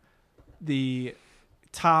the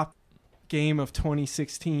top game of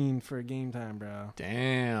 2016 for Game Time, bro.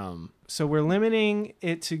 Damn. So we're limiting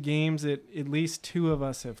it to games that at least 2 of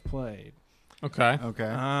us have played. Okay. Okay.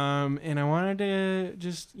 And I wanted to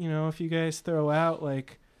just, if you guys throw out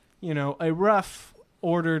like, a rough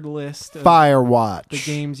ordered list of Firewatch. the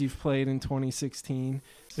games you've played in 2016.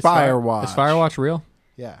 Firewatch. Is Firewatch real?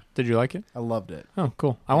 Yeah, Did you like it? I loved it. Oh,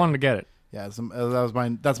 cool. I wanted to get it. Yeah,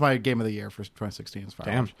 that's my game of the year for 2016. Is Firewatch.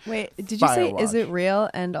 Damn. Wait, did you say is Firewatch. it real?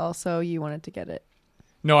 And also you wanted to get it.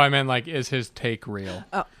 No, I meant like, is his take real?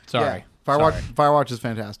 Oh. Sorry. Yeah. Firewatch. Sorry. Firewatch is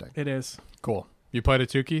fantastic. It is. Cool. You played it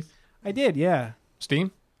too, Keith? I did, yeah.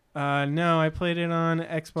 Steam? No, I played it on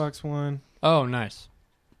Xbox One. Oh, nice.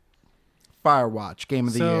 Firewatch game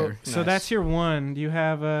of the year. So Nice. that's your one. Do you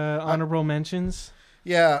have honorable mentions?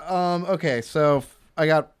 Yeah. Okay. So I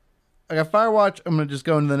got Firewatch. I'm gonna just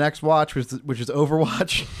go into the next watch, which is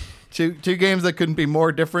Overwatch. two games that couldn't be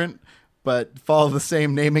more different, but follow the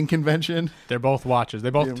same naming convention. They're both watches. They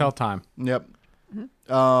both Yeah. tell time. Yep.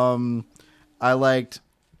 I liked,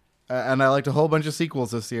 and I liked a whole bunch of sequels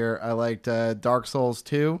this year. I liked Dark Souls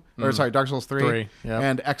 2, or sorry, Dark Souls 3, Yep.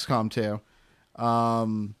 and XCOM 2.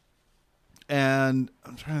 And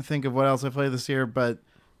I'm trying to think of what else I played this year, but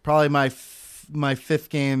probably my fifth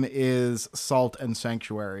game is Salt and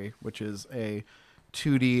Sanctuary, which is a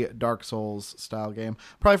 2D Dark Souls style game.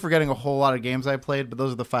 Probably forgetting a whole lot of games I played, but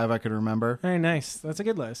those are the 5 I could remember. Very nice. That's a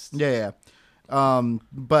good list. Yeah.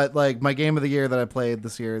 But like my game of the year that I played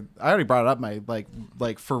this year, I already brought it up. My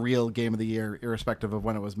like for real game of the year, irrespective of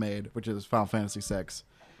when it was made, which is Final Fantasy VI.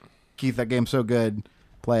 Keith, that game's so good.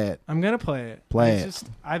 Play it. I'm gonna play it. Play It's it.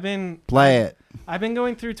 I've been Play it. I've been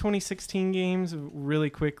going through 2016 games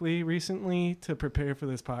really quickly recently to prepare for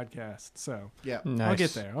this podcast. So Yeah. Nice. I'll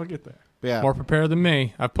get there. I'll get there. Yeah. More prepared than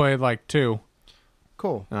me. I've played like 2,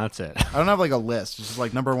 Cool. and that's it. I don't have like a list. It's just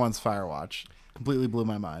like number one's Firewatch. Completely blew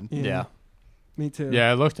my mind. Yeah. Me too.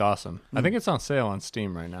 Yeah, it looked awesome. I think it's on sale on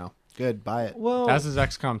Steam right now. Good. Buy it. Well, As is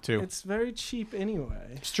XCOM 2. it's very cheap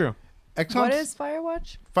anyway. It's true. What is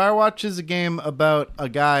Firewatch? Firewatch is a game about a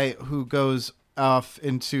guy who goes off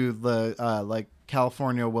into the like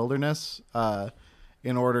California wilderness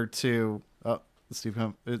in order to. Steve,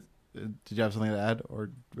 did you have something to add, or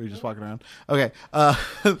were you just walking around? Okay,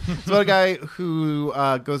 it's about a guy who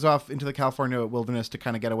goes off into the California wilderness to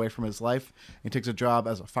kind of get away from his life. He takes a job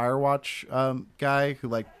as a Firewatch guy who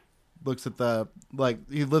like looks at the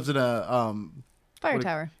he lives in a Fire What-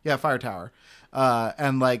 Tower. yeah, fire tower.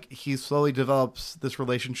 And like he slowly develops this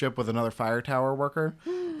relationship with another fire tower worker,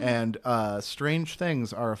 and strange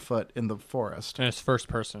things are afoot in the forest. And it's first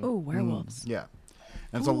person. Oh, werewolves. Yeah.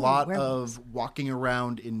 And it's a Ooh, lot werewolves. of walking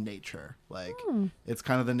around in nature. Like it's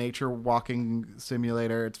kind of the nature walking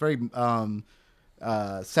simulator. It's very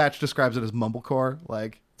Satch describes it as mumblecore.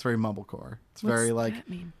 Like it's very mumblecore. It's What's very like that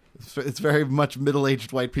mean? it's very much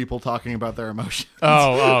middle-aged white people talking about their emotions.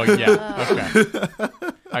 Oh, yeah. Okay.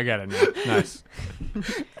 I get it now. Nice.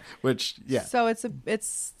 Which yeah. So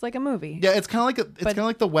it's like a movie. Yeah, it's kind of like But- kind of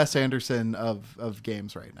like the Wes Anderson of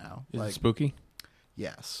games right now. Is Like it spooky?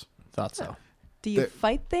 yes. Thought so. Do you The-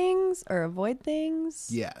 fight things or avoid things?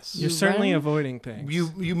 Yes. You're You certainly run? avoiding things.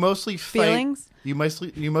 You mostly fight. Feelings? You mostly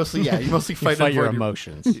fight, Fight and your avoid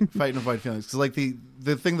emotions. fight and avoid feelings. Because like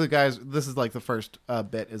the thing that guys, this is like the first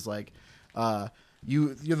bit is like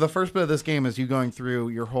you the first bit of this game is you going through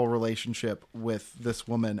your whole relationship with this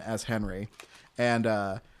woman as Henry, and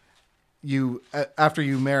after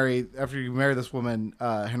you marry this woman,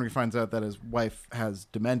 Henry finds out that his wife has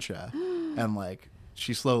dementia, and like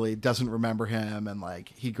she slowly doesn't remember him, and like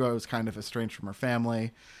he grows kind of estranged from her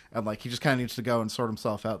family, and like he just kind of needs to go and sort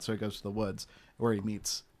himself out, so he goes to the woods where he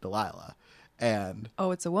meets Delilah, and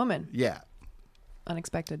Oh, it's a woman. yeah,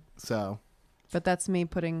 Unexpected. so But that's me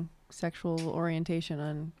putting sexual orientation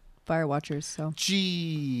on Firewatchers. So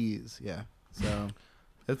jeez, yeah, so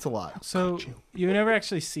it's a lot. So you never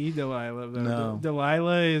actually see Delilah though. No.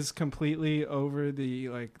 Delilah is completely over the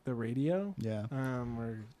radio, Yeah,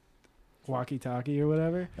 or walkie-talkie or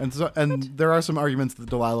whatever. and there are some arguments that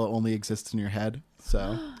Delilah only exists in your head,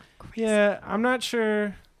 so Yeah, I'm not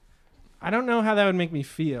sure. I don't know how that would make me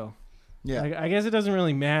feel. yeah. I guess it doesn't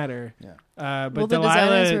really matter. Yeah. But Well, the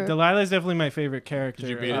designers Delilah is definitely my favorite character Did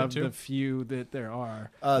you beat it of too? the few that there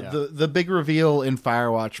are. Yeah. The big reveal in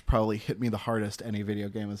Firewatch probably hit me the hardest any video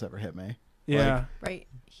game has ever hit me. Yeah. right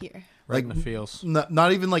here. Right Like, in the feels.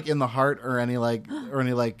 Not even like in the heart or any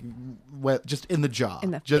just in the jaw.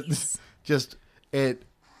 In the just, face. Just it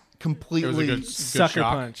completely It was a good Sucker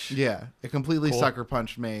shock. punch. yeah, it completely Cool. sucker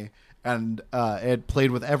punched me, and it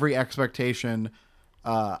played with every expectation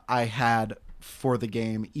I had for the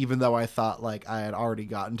game, even though I thought like I had already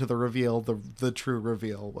gotten to the reveal. The true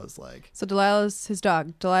reveal was like, So Delilah's his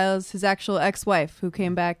dog. Delilah's his actual ex-wife who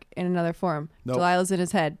came back in another form. Nope. Delilah's in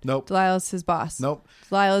his head. Nope. Delilah's his boss. nope.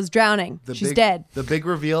 Delilah's drowning. She's dead. The big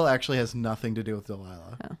reveal actually has nothing to do with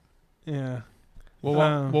Delilah. Yeah. We'll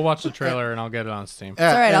watch the trailer and I'll get it on Steam. It's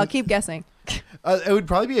all right. I'll keep guessing. It would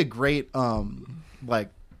probably be a great couch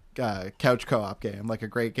co-op game, like a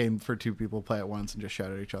great game for two people to play at once and just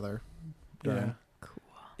shout at each other. Yeah. Cool.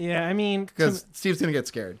 Yeah, I mean, Because Steve's gonna get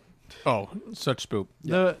scared. Oh, such spoop.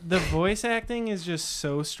 the voice acting is just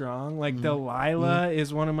so strong. Like Delilah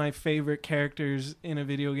is one of my favorite characters in a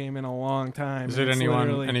video game in a long time. Is and it it's anyone?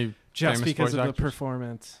 literally Any just famous because voice of actors? the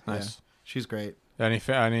performance? Nice. Yeah, she's great.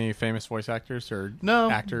 Any famous voice actors or No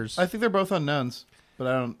actors? I think they're both unknowns, but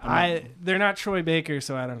I don't. They're not Troy Baker,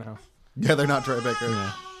 so I don't know. Yeah, they're not Troy Baker.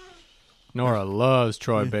 Yeah. Nora loves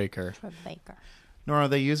Troy Baker. Baker. Nora,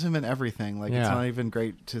 they use him in everything. Like, it's Yeah. not even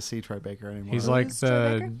great to see Troy Baker anymore. He's Who like is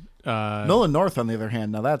Troy the Nolan North, on the other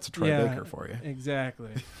hand. Now that's a Troy Yeah. Baker for you.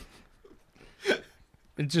 Exactly.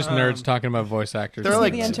 it's just nerds talking about voice actors. They're Is he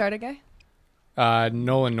like- the Uncharted guy?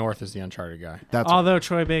 Nolan North is the Uncharted guy. That's Although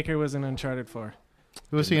Troy Baker was in Uncharted 4.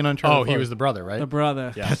 who was he in Uncharted? Oh, he 4? was the brother, right? The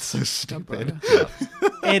brother. Yeah. That's so stupid.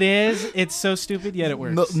 It is. It's so stupid, yet it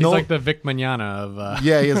works. No- He's no- like the Vic Mignogna of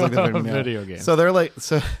Yeah, he is like a of video games. So they're like,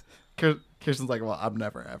 Kirsten's like, well, I'm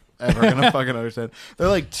never ever gonna fucking understand. They're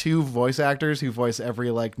like two voice actors who voice every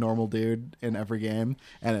like normal dude in every game,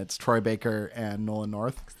 and it's Troy Baker and Nolan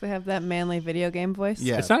North. 'Cause they have that manly video game voice.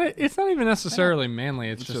 Yeah, It's not even necessarily manly.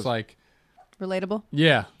 It's just like Relatable.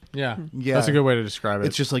 yeah. yeah. That's a good way to describe it.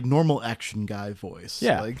 It's just like normal action guy voice.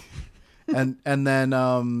 Yeah. like, and then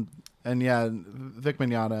yeah, Vic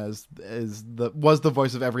Mignogna was the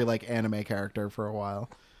voice of every like anime character for a while.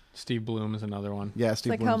 Steve Bloom is another one. Yeah, It's Steve.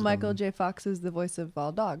 like how Bloom's Michael done- J. Fox is the voice of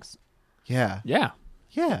all dogs. Yeah, Yeah.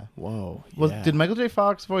 yeah. Whoa. Did Michael J.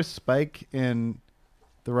 Fox voice Spike in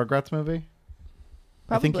the Rugrats movie?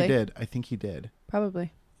 Probably. I think he did.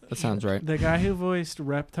 Probably. That sounds right. The guy who voiced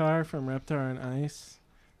Reptar from Reptar on Ice,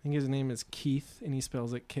 I think his name is Keith, and he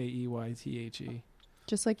spells it Keythe.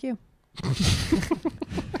 Just like you.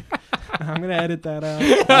 I'm gonna edit that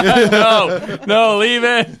out. no, leave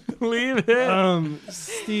it.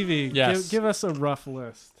 Stevie, Yes. give us a rough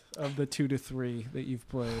list of the 2 to 3 that you've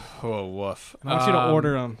played. Oh, woof. I want you to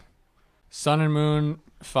order them. Sun and Moon,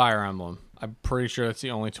 Fire Emblem. I'm pretty sure that's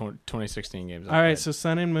the only 2016 games. All right, so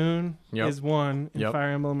Sun and Moon Yep. is 1, and Yep. Fire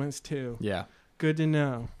Emblem is 2. yeah. Good to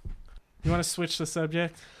know. You want to switch the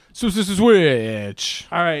subject? Switch.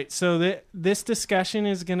 All right, so this discussion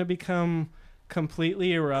is going to become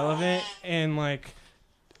completely irrelevant in like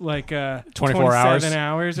 24 hours? 27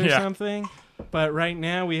 hours or Yeah. something. But right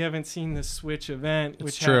now we haven't seen the Switch event, It's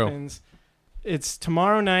which true. happens. It's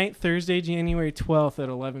tomorrow night, Thursday, January 12th at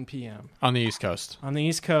 11 p.m. On the East Coast. on the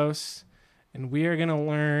East Coast, and we are going to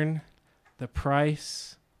learn the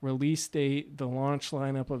price, release date, the launch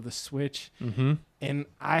lineup of the Switch. Mm-hmm. And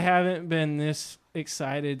I haven't been this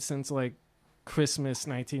excited since like Christmas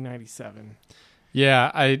 1997.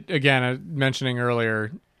 Yeah, mentioning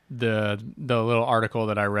earlier the little article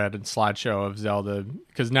that I read in Slideshow of Zelda,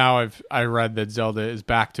 because now I read that Zelda is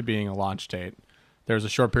back to being a launch date. There was a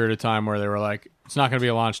short period of time where they were like, it's not going to be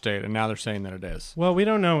a launch date, and now they're saying that it is. Well, we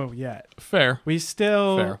don't know yet. Fair. We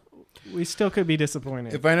still Fair. could be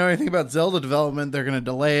disappointed. If I know anything about Zelda development, they're going to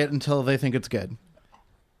delay it until they think it's good.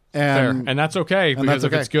 Fair. And And that's okay, because that's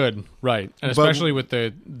if okay. it's good, right. And But- especially with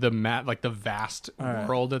the vast All right.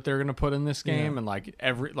 world that they're going to put in this game, Yeah.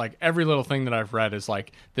 and every little thing that I've read is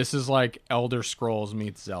like, this is like Elder Scrolls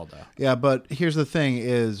meets Zelda. yeah, but here's the thing: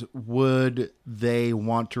 is would they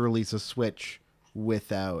want to release a Switch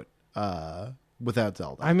without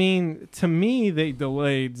Zelda? I mean, to me, they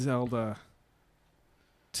delayed Zelda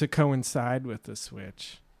to coincide with the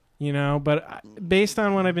Switch. You know, but based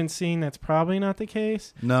on what I've been seeing, that's probably not the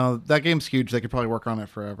case. No, that game's huge. They could probably work on it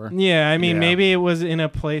forever. Yeah, I mean, Yeah. maybe it was in a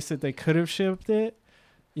place that they could have shipped it,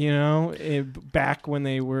 you know, back when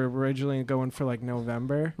they were originally going for like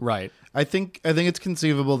November. Right. I think it's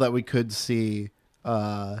conceivable that we could see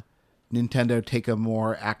Nintendo take a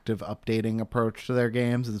more active updating approach to their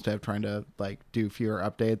games instead of trying to like do fewer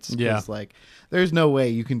updates. 'Cause, Yeah. like there's no way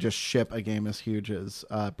you can just ship a game as huge as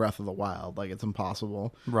Breath of the Wild. Like it's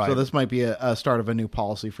impossible. Right. So this might be a start of a new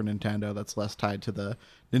policy for Nintendo that's less tied to the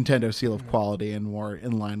Nintendo seal of quality and more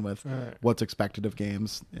in line with All right. what's expected of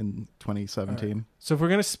games in 2017. So if we're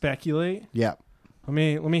gonna speculate, Yeah. let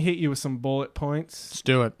me hit you with some bullet points Let's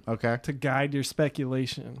do it. Okay. to guide your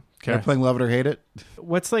speculation. Are you playing Love It or Hate It?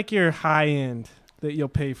 What's like your high end that you'll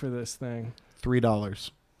pay for this thing?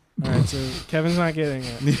 $3. All right, so Kevin's not getting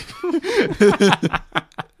it.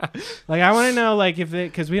 Like, I want to know, like, if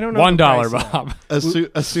it, because we don't know the $1, price yet. Bob.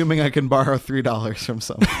 Assuming I can borrow $3 from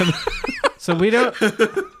someone. So we don't.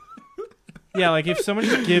 Yeah, like if someone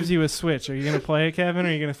just gives you a Switch, are you gonna play it, Kevin, or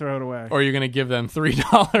are you gonna throw it away? Or you're going to give them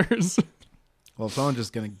 $3. Well, if someone's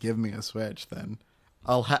just gonna give me a Switch, then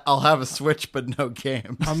I'll have a Switch, but no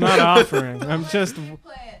games. I'm not offering. I'm just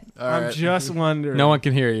All just wondering. No one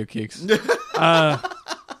can hear you, Keeks.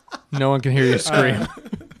 No one can hear you scream.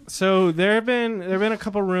 So there have been a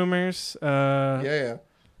couple rumors. Yeah.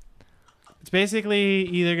 It's basically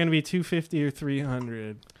either going to be 250 or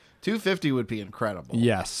 300. 250 would be incredible.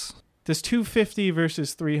 Yes. Does 250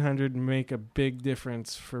 versus 300 make a big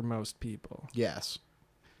difference for most people? Yes.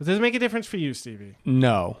 Does it make a difference for you, Stevie?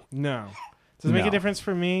 No. No. Does it make No. a difference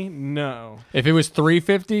for me? No. If it was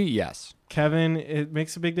 350, yes. Kevin, it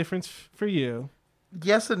makes a big difference for you.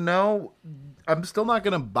 Yes and no. I'm still not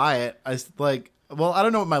gonna buy it. Well, I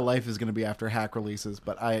don't know what my life is going to be after Hack releases,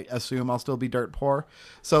 but I assume I'll still be dirt poor.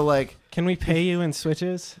 So, like, Can we pay you in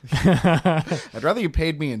Switches? I'd rather you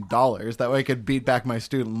paid me in dollars. That way I could beat back my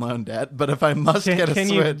student loan debt. But if I must get a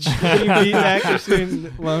Switch... Can you beat back your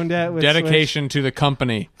student loan debt with Dedication to the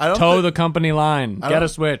company. I don't Toe thi- the company line. I Get don't- a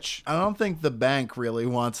Switch. I don't think the bank really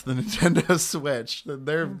wants the Nintendo Switch.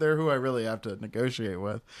 They're who I really have to negotiate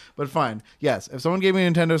with. But fine. Yes, if someone gave me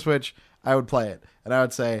a Nintendo Switch, I would play it. And I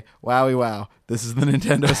would say, wowie wow, this is the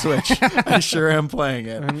Nintendo Switch. I sure am playing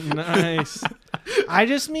it. Switch? Nice. I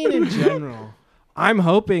just mean in general. I'm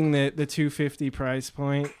hoping that the 250 price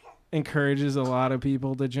point encourages a lot of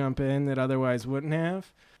people to jump in that otherwise wouldn't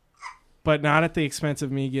have, but not at the expense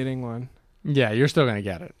of me getting one. Yeah, you're still going to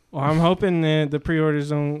get it. Well, I'm hoping that the pre-orders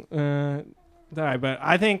don't die, but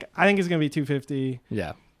I think it's going to be 250,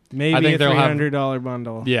 Yeah. maybe I think a they'll have- $300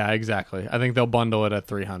 bundle. Yeah, exactly. I think they'll bundle it at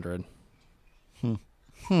 300.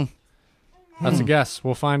 That's a guess.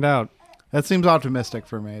 We'll find out. That seems optimistic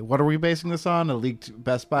for me. What are we basing this on? A leaked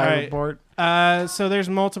Best Buy All right. report? So there's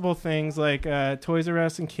multiple things like Toys R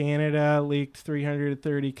Us in Canada leaked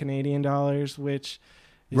 330 Canadian dollars, which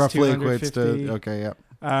is Roughly equates $250. to... Okay, yep.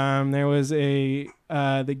 There was the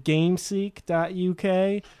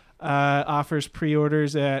Gameseek.uk offers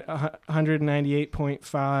pre-orders at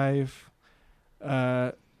 198.5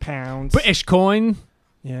 pounds. British coin.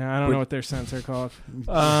 Yeah, I don't know what their cents are called.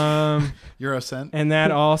 Eurocent? And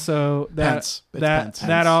that also Pence. It's pence.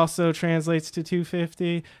 that also translates to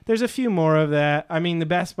 250. There's a few more of that. I mean, the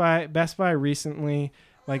Best Buy recently,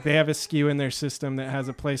 like, they have a SKU in their system that has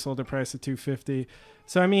a placeholder price of 250.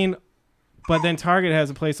 So I mean, but then Target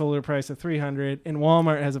has a placeholder price of 300 and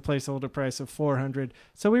Walmart has a placeholder price of 400.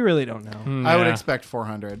 So we really don't know. I would Yeah. expect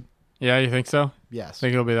 400. Yeah, you think so? Yes.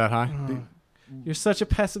 Think it'll be that high? You're such a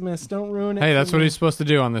pessimist. Don't ruin it. Hey, for that's what me. he's supposed to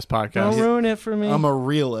do on this Don't podcast. ruin it for me. I'm a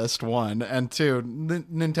realist, one. And two,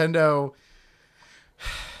 Nintendo...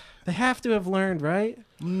 They have to have learned, right?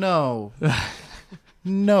 No.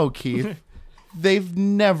 No, Keith. They've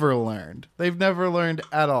never learned. They've never learned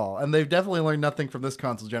at all. And they've definitely learned nothing from this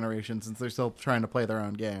console generation since they're still trying to play their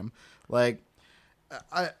own game. Like,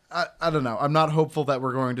 I don't know. I'm not hopeful that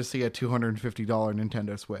we're going to see a $250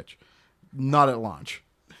 Nintendo Switch. Not at launch.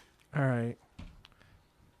 All right.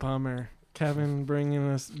 Bummer. Kevin bringing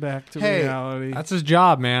us back to Hey, reality. That's his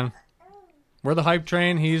job, man. We're the hype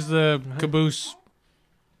train. He's the caboose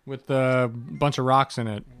with the bunch of rocks in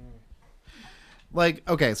it. Like,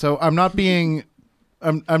 okay, so I'm not being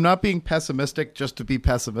pessimistic just to be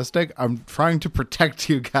pessimistic. I'm trying to protect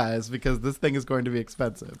you guys because this thing is going to be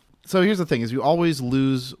expensive. So here's the thing is you always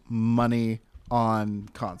lose money on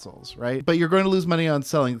consoles, right? But you're going to lose money on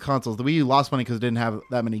selling consoles. The Wii U lost money because it didn't have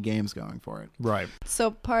that many games going for it. Right.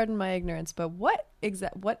 So pardon my ignorance, but what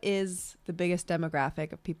is the biggest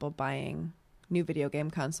demographic of people buying new video game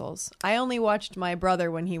consoles? I only watched my brother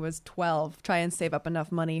when he was 12 try and save up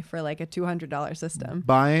enough money for like a $200 system.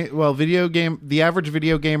 The average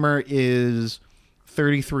video gamer is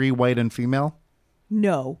 33 white and female.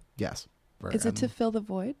 No. Yes. Is it to fill the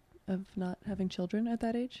void of not having children at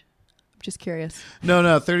that age? I'm just curious.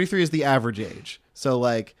 No, 33 is the average age. So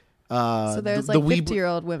like So there's the like Wii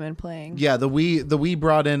 50-year-old women playing. Yeah, the Wii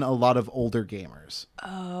brought in a lot of older gamers.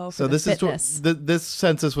 Oh, for So the this fitness. is this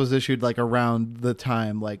census was issued like around the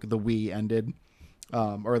time like the Wii ended,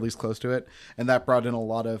 or at least close to it, and that brought in a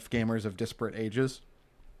lot of gamers of disparate ages.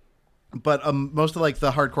 But most of like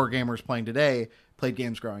the hardcore gamers playing today played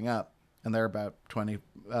games growing up, and they're about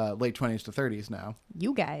late 20s to 30s now.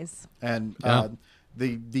 You guys. And Yeah.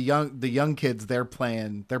 the young kids they're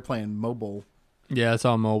playing mobile. Yeah, it's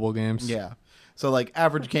all mobile games. Yeah. So like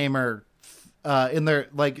average gamer in their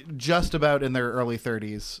like just about in their early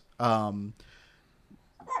 30s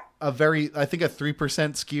a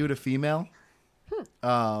 3% skew to female.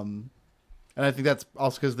 And I think that's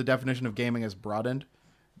also because the definition of gaming is broadened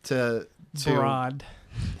to Broad.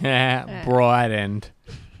 Yeah, broad end.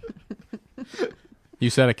 You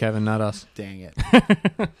said it, Kevin, not us. Dang it.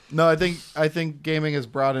 No, I think gaming is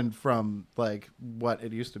broadened from like what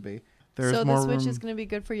it used to be. There's so more the Switch room. is going to be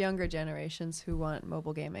good for younger generations who want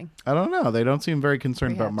mobile gaming. I don't know. They don't seem very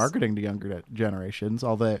concerned about Perhaps. marketing to younger generations.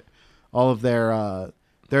 All of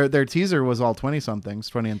their teaser was all 20 somethings,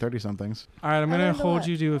 20 and 30 somethings. All right, I'm I gonna learned a hold lot.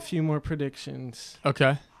 you to a few more predictions.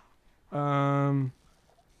 Okay.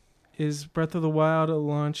 Is Breath of the Wild a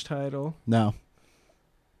launch title? No.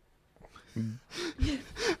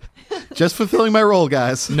 Just fulfilling my role,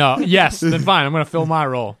 guys. No. Yes. Then fine. I'm gonna fill my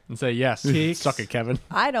role and say yes. Keeks. Suck it, Kevin.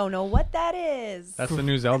 I don't know what that is. That's the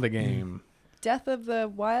new Zelda game. Death of the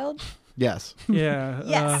Wild? Yes. Yeah.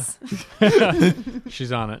 Yes.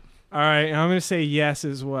 She's on it. All right, I'm gonna say yes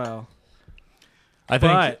as well. I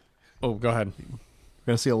think. But Oh, go ahead.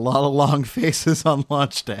 We're going to see a lot of long faces on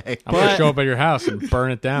launch day. I'm gonna But- show up at your house and burn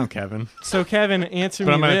it down, Kevin. so Kevin, answer But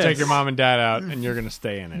me I'm gonna this. take your mom and dad out, and you're gonna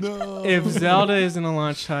stay in it. If Zelda isn't a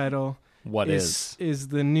launch title, What is? is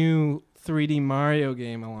the new 3D Mario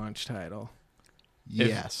game a launch title?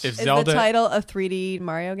 Yes. If Is Zelda, the title a 3D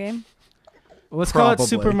Mario game? Let's call it Probably.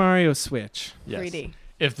 Super Mario Switch. yes. 3D.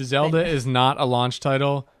 If the Zelda is not a launch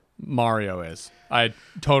title, Mario is. I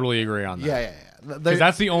totally agree on that. yeah. Because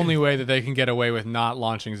that's the only way that they can get away with not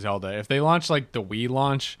launching Zelda. If they launch like the Wii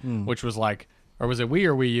launch, which was like, or was it Wii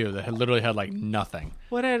or Wii U that had literally had like nothing?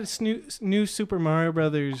 What had new Super Mario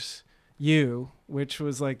Brothers U, which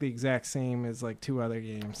was like the exact same as like two other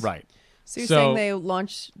games. Right. So you're So- saying they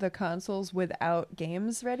launched the consoles without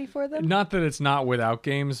games ready for them? Not that it's not without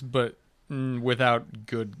games, but without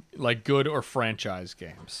good or franchise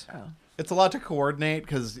games. Oh. It's a lot to coordinate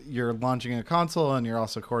because you're launching a console and you're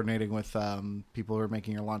also coordinating with people who are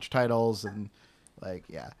making your launch titles and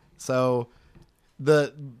So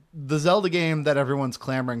the Zelda game that everyone's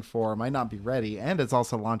clamoring for might not be ready, and it's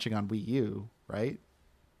also launching on Wii U, right?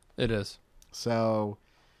 It is. So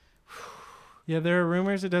Yeah, there are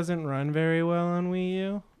rumors it doesn't run very well on Wii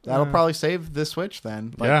U. that'll probably save the Switch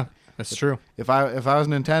then. Like, Yeah, that's true. If I was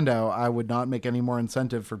Nintendo, I would not make any more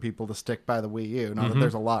incentive for people to stick by the Wii U. Not that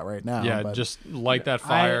there's a lot right now. Yeah, but just light that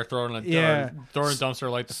fire, throw it in a dumpster,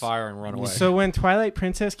 light the fire, and run away. So when Twilight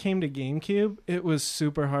Princess came to GameCube, it was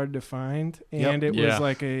super hard to find, and it Yeah. was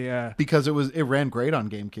like a because it ran great on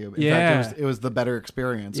GameCube. In Yeah. fact, it was the better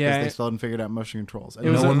experience because Yeah. they still hadn't figured out motion controls, and It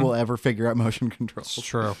was no one a- will ever figure out motion controls. it's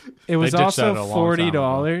true. it was They ditched also that a long time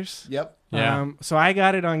 $40. Yep. Yeah. So I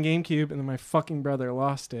got it on GameCube, and then my fucking brother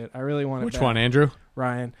lost it. I really want it Which back. one, Andrew?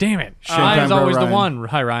 Ryan. Damn it! Shame time Ryan's for always Ryan. the one.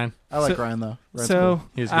 Hi, Ryan. I like So- Ryan though. Ryan's So cool.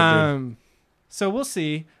 He's a good dude. so we'll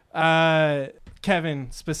see. Kevin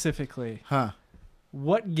specifically, Huh?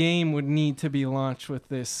 what game would need to be launched with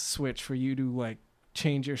this Switch for you to like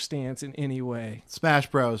change your stance in any way? Smash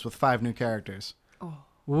Bros with 5 new characters.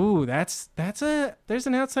 Ooh, there's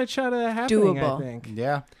an outside shot of that happening. Doable. I think.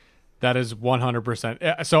 Yeah. That is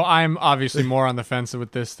 100%. So I'm obviously more on the fence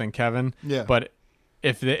with this than Kevin. Yeah. But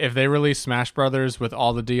if they release Smash Brothers with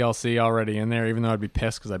all the DLC already in there, even though I'd be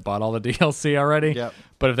pissed because I bought all the DLC already. Yep.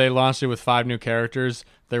 But if they launched it with 5 new characters,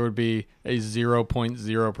 there would be a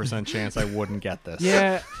 0.0% chance I wouldn't get this.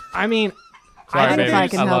 Yeah, I mean, Sorry, I think baby. if I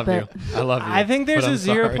can I help love it. you. I love you. I think there's but a I'm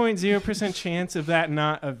sorry. 0.0% chance of that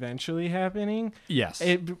not eventually happening. Yes.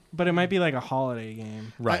 But it might be like a holiday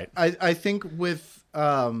game. right. I think with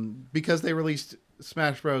because they released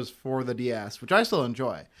Smash Bros for the DS, which I still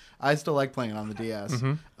enjoy. I still like playing it on the DS.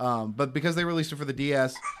 But because they released it for the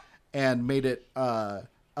DS and made it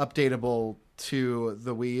updatable to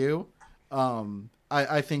the Wii U,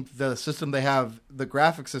 I think the system they have, the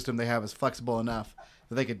graphic system they have, is flexible enough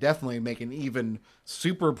that they could definitely make an even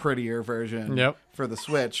super prettier version Yep. for the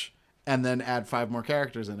Switch and then add 5 more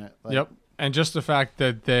characters in it. Like, Yep. And just the fact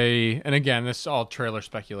that they, and again, this is all trailer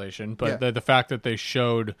speculation, but Yeah. the fact that they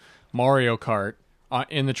showed Mario Kart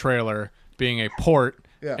in the trailer being a port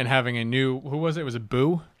Yeah. and having a new, who was it? Was it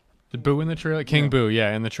Boo? The Boo in the trailer? King Yeah. Boo,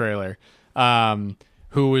 yeah, in the trailer.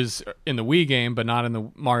 Who was in the Wii game, but not in the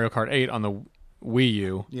Mario Kart 8 on the Wii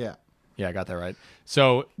U. Yeah. Yeah, I got that right.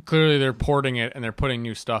 So clearly they're porting it and they're putting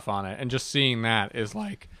new stuff on it. And just seeing that is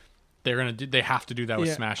like, they have to do that with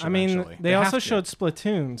Yeah, Smash I mean, eventually. they have also to. showed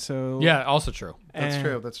Splatoon, so Yeah, also true. That's and-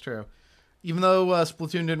 true. That's true. Even though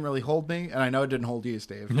Splatoon didn't really hold me, and I know it didn't hold you,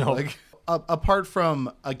 Steve. No. Like, apart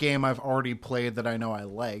from a game I've already played that I know I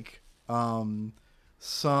like,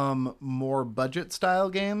 some more budget style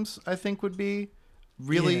games I think would be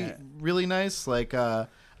really Yeah. really nice. Like I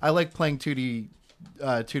like playing 2D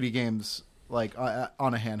games like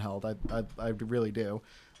on a handheld. I really do.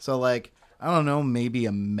 So like I don't know, maybe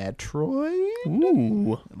a Metroid,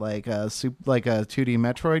 like a 2D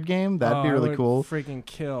Metroid game. That'd be I really would cool. Freaking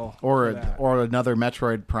kill. Or for that. or another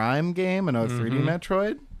Metroid Prime game, another 3D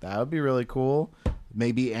Metroid. That would be really cool.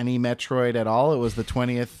 Maybe any Metroid at all. It was the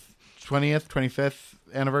 25th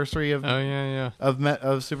anniversary of Oh yeah.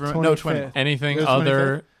 of Super No 20. 25th. Anything It was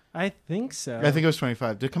other? I think so. I think it was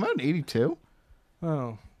 25. Did it come out in 82?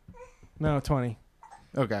 Oh, no, 20.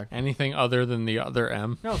 Okay. Anything other than the other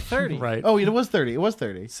M? No, 30. Right. Oh, it was 30. It was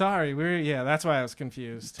 30. Sorry, that's why I was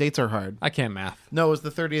confused. Dates are hard. I can't math. No, it was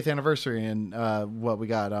the 30th anniversary, and what we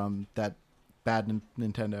got that bad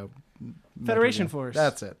Nintendo Federation Metroid game. Force.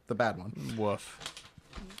 That's it, the bad one. Woof.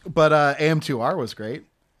 But AM2R was great,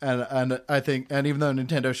 and I think, and even though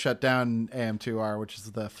Nintendo shut down AM2R, which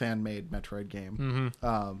is the fan-made Metroid game,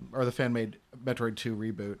 or the fan-made Metroid 2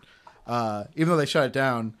 reboot, even though they shut it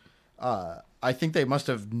down, I think they must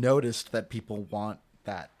have noticed that people want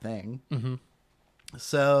that thing. Mm-hmm.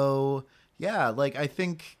 So yeah, like I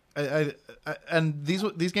think, I and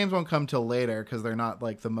these games won't come till later because they're not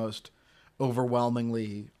like the most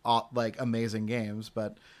overwhelmingly like amazing games.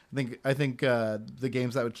 But I think the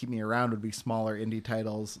games that would keep me around would be smaller indie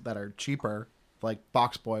titles that are cheaper. Like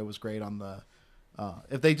Box Boy was great on the.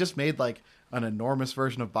 If they just made like an enormous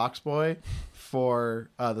version of Box Boy for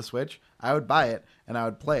the Switch, I would buy it and I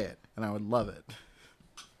would play it and I would love it.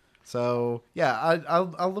 So yeah,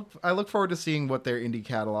 I look forward to seeing what their indie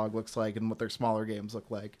catalog looks like and what their smaller games look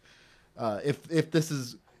like. If this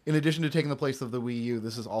is, in addition to taking the place of the Wii U,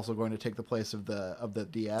 this is also going to take the place of the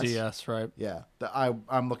DS. DS, right? Yeah,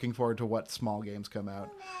 I'm looking forward to what small games come out.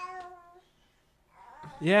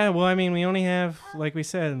 Yeah, well, I mean, we only have, like we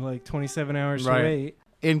said, like 27 hours Right. to wait.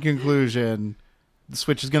 In conclusion, the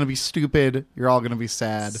Switch is going to be stupid. You're all going to be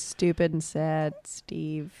sad. Stupid and sad,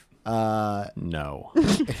 Steve. No.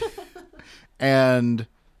 And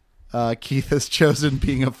Keith has chosen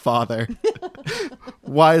being a father.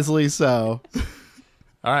 Wisely so.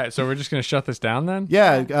 All right, so we're just gonna shut this down then.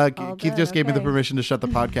 Yeah, All Keith done, just gave me the okay. permission to shut the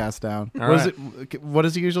podcast down. All What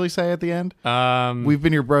does he usually say at the end? We've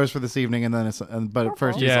been your bros for this evening, and then but at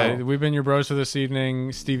first he's Yeah, like, we've been your bros for this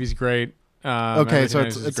evening. Stevie's great. Okay, so everything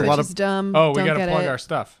it's is a great. lot Which of- is dumb. Oh, we Don't gotta get plug it. our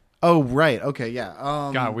stuff. oh right, okay, yeah.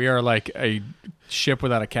 God, we are like a ship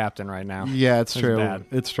without a captain right now. yeah, it's That's true. bad.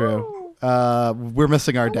 It's true. We're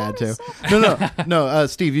missing our dad too. No.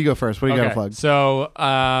 Steve, you go first. What do you got to plug? So,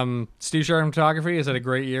 Steve Sheridan Photography has had a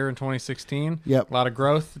great year in 2016. Yep. A lot of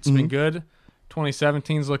growth. It's been good.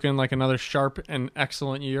 2017 is looking like another sharp and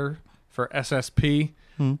excellent year for SSP.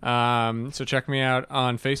 So check me out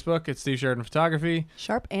on Facebook. It's Steve Sheridan Photography.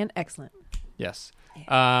 Sharp and excellent. Yes.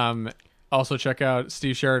 Also check out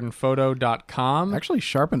SteveSheridanPhoto.com. Actually,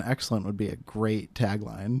 sharp and excellent would be a great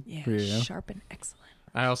tagline Yeah, for you. sharp and excellent.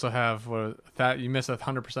 I also have that you miss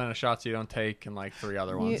 100% of shots you don't take and like 3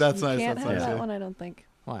 other ones. That's you nice, Can't that's have nice, that yeah. one, I don't think,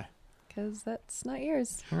 Why? because that's not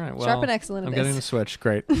yours. All right. Well, Sharp and excellent. I'm it getting is. the Switch.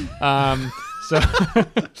 Great.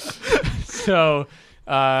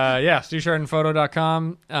 Yeah,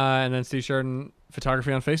 SteveSheridanPhoto.com and then Steve Sheridan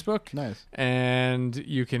Photography on Facebook. Nice. And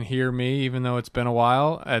you can hear me, even though it's been a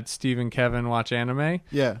while, at Steve and Kevin Watch Anime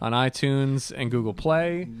Yeah. on iTunes and Google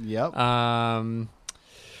Play. Yep.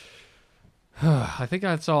 I think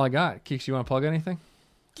that's all I got. Keeks, you want to plug anything?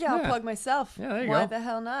 Yeah, I'll Yeah. plug myself. Yeah, there you Why go. the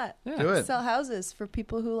hell not? Yeah. Do I it. sell houses for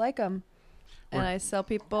people who like them. And I sell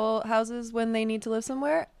people houses when they need to live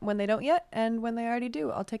somewhere, when they don't yet, and when they already do.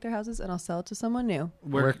 I'll take their houses and I'll sell it to someone new.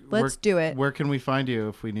 Let's do it. Where can we find you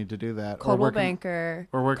if we need to do that? Coldwell where can, Banker.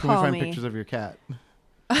 or where can we call find me. pictures of your cat?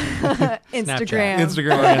 Instagram.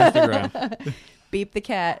 Instagram. Beep the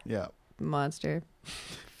cat. Yeah. Monster.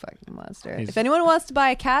 Fucking monster. He's- If anyone wants to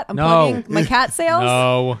buy a cat, I'm No. plugging my cat sales.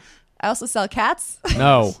 No. I also sell cats.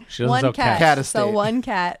 No. She doesn't One sell cat. cats. Cat Sell estate. one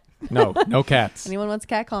cat. No. No cats. Anyone wants a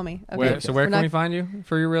cat, call me. Okay. Where We're can not- we find you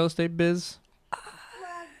for your real estate biz?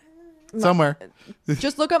 Somewhere.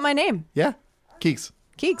 Just look up my name. Yeah. Keeks.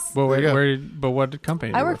 Keeks. Well, There you go. but what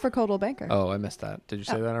company? do I you work for Coldwell Banker. Oh, I missed that. Did you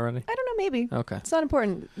say that already? I don't know, maybe. Okay. It's not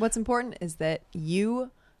important. What's important is that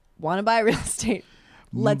you want to buy real estate.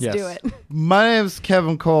 Let's Yes. do it. My name's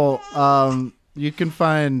Kevin Cole. You can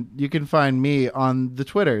find me on the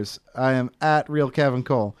Twitters. I am at Real Kevin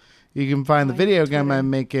Cole. You can find the On video game Twitter. I'm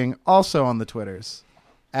making also on the Twitters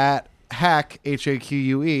at Hack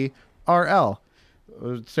HAQUERL.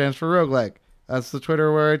 It stands for roguelike. That's the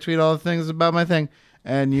Twitter where I tweet all the things about my thing,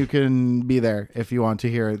 and you can be there if you want to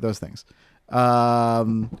hear those things.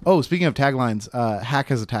 Speaking of taglines, Hack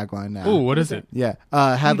has a tagline now. Ooh, what is it? Yeah, You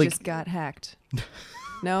Hadley. just got hacked.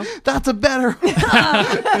 No? That's a better.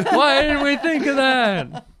 Why didn't we think of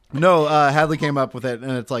that? No, Hadley came up with it,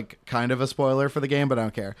 and it's like kind of a spoiler for the game, but I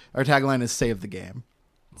don't care. Our tagline is "Save the game."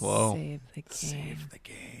 Whoa. Save the game. Save the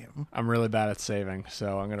game. I'm really bad at saving,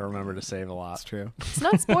 so I'm gonna remember to save a lot. That's true. It's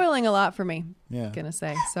not spoiling a lot for me, Yeah, gonna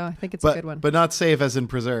say. So I think it's but a good one. but not save as in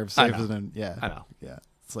preserve. I Save know. as in I know. yeah.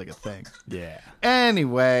 It's like a thing. Yeah.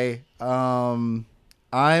 Anyway, I'm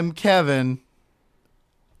Kevin,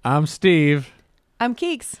 I'm Steve. I'm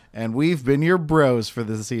Keeks. and we've been your bros for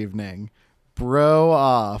this evening. Bro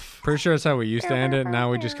off. Pretty sure that's how we used to end it.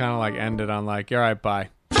 Now we just kind of like end it on like, all right, bye.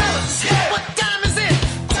 What time is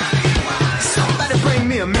it? Somebody bring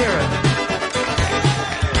me a mirror.